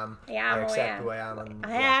who I am. I accept who I am. And,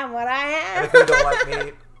 I am what I am. And if they don't like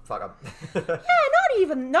me, fuck them.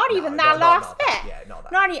 not even that last bit. Yeah, not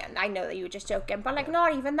that. Not even. I know that you were just joking, but like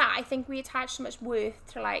not even that. I think we attach so much worth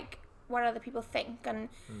to like what other people think, and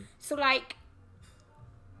so like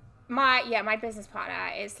my business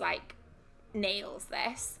partner is like nails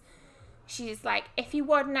this. She's like, if you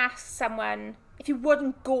wouldn't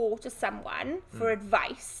go to someone for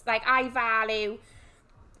advice, like I value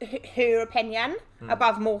her opinion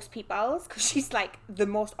above most people's, because she's like the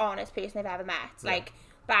most honest person I've ever met. Like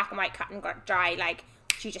black and white, cut and dry. Like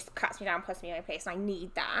she just cuts me down, puts me in my place, and I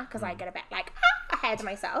need that because I get a bit like ahead of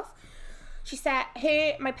myself. She said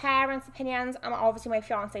my parents' opinions and obviously my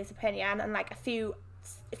fiance's opinion and like a few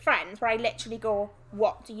friends where I literally go,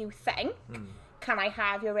 what do you think? Can I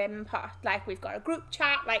have your input? Like, we've got a group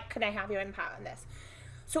chat, like, can I have your input on this?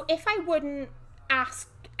 So if I wouldn't ask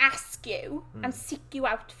you and seek you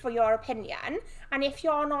out for your opinion, and if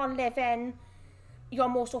you're not living your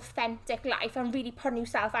most authentic life and really putting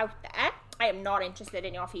yourself out there, I am not interested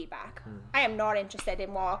in your feedback. I am not interested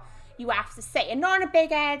in what you have to say, and not in a big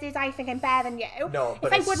headed I think I'm better than you. No,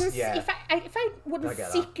 but if I wouldn't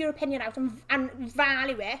seek your opinion out and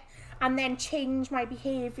value it and then change my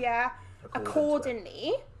behaviour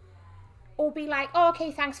accordingly, or be like, oh,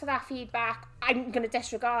 okay, thanks for that feedback, I'm going to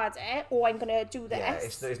disregard it, or I'm going to do this. Yeah,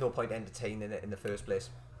 there's no point entertaining it in the first place.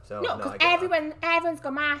 So, no, because everyone's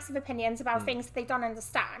got massive opinions about things that they don't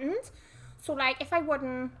understand. So, like, if I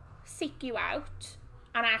wouldn't seek you out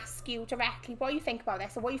and ask you directly what you think about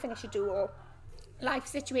this, or what you think I should do, or life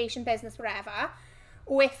situation, business, whatever,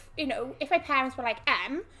 or if my parents were like,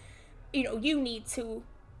 you need to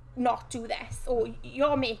not do this, or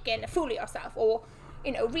you're making a fool of yourself, or,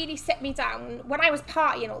 you know, really sit me down. When I was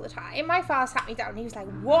partying all the time, my father sat me down and he was like,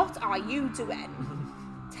 what are you doing?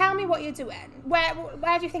 Tell me what you're doing. Where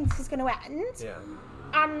do you think this is going to end? Yeah.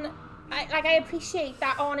 And I appreciate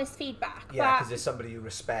that honest feedback. Yeah, because there's somebody you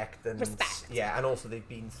respect. Respect. Yeah, and also they've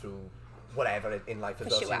been through whatever in life as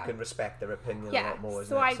well, so you can respect their opinion a lot more,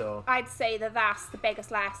 isn't it? So I'd say that's the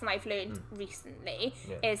biggest lesson I've learned recently,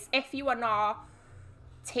 is if you are not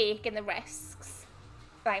taking the risks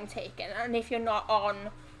that I'm taking, and if you're not on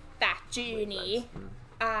that journey,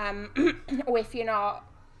 or if you're not,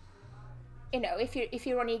 you know, if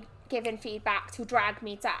you're only giving feedback to drag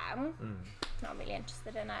me down, not really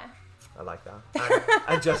interested in it. I like that.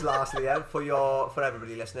 And just lastly, for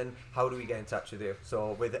everybody listening, how do we get in touch with you?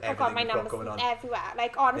 So with everything my you've got number's going on everywhere.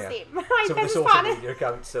 Like, honestly, my so biggest the fan social media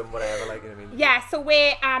accounts and whatever, like, you know what I mean? Yeah, so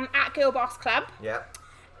we're at Girl Boss Club. Yeah.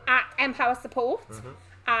 At Empower Support.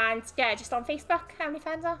 And yeah, just on Facebook, Emily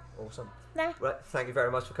Fender. Awesome. No. Well, thank you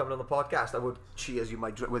very much for coming on the podcast. I would cheers you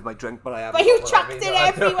with my drink, but I haven't. But you chucked it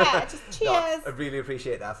everywhere. Just cheers. No, I really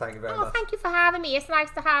appreciate that. Thank you very much. Thank you for having me. It's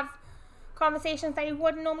nice to have conversations that you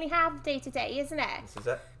wouldn't normally have day to day, isn't it? This is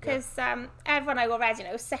it. Because everyone I already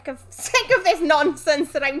know is sick of this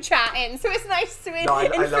nonsense that I'm chatting. So it's nice to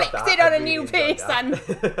inflict it on a new person.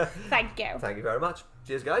 Thank you. Thank you very much.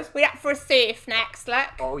 Cheers, guys. We're up for a surf next, look.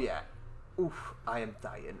 Oh yeah. Oof, I am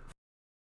dying.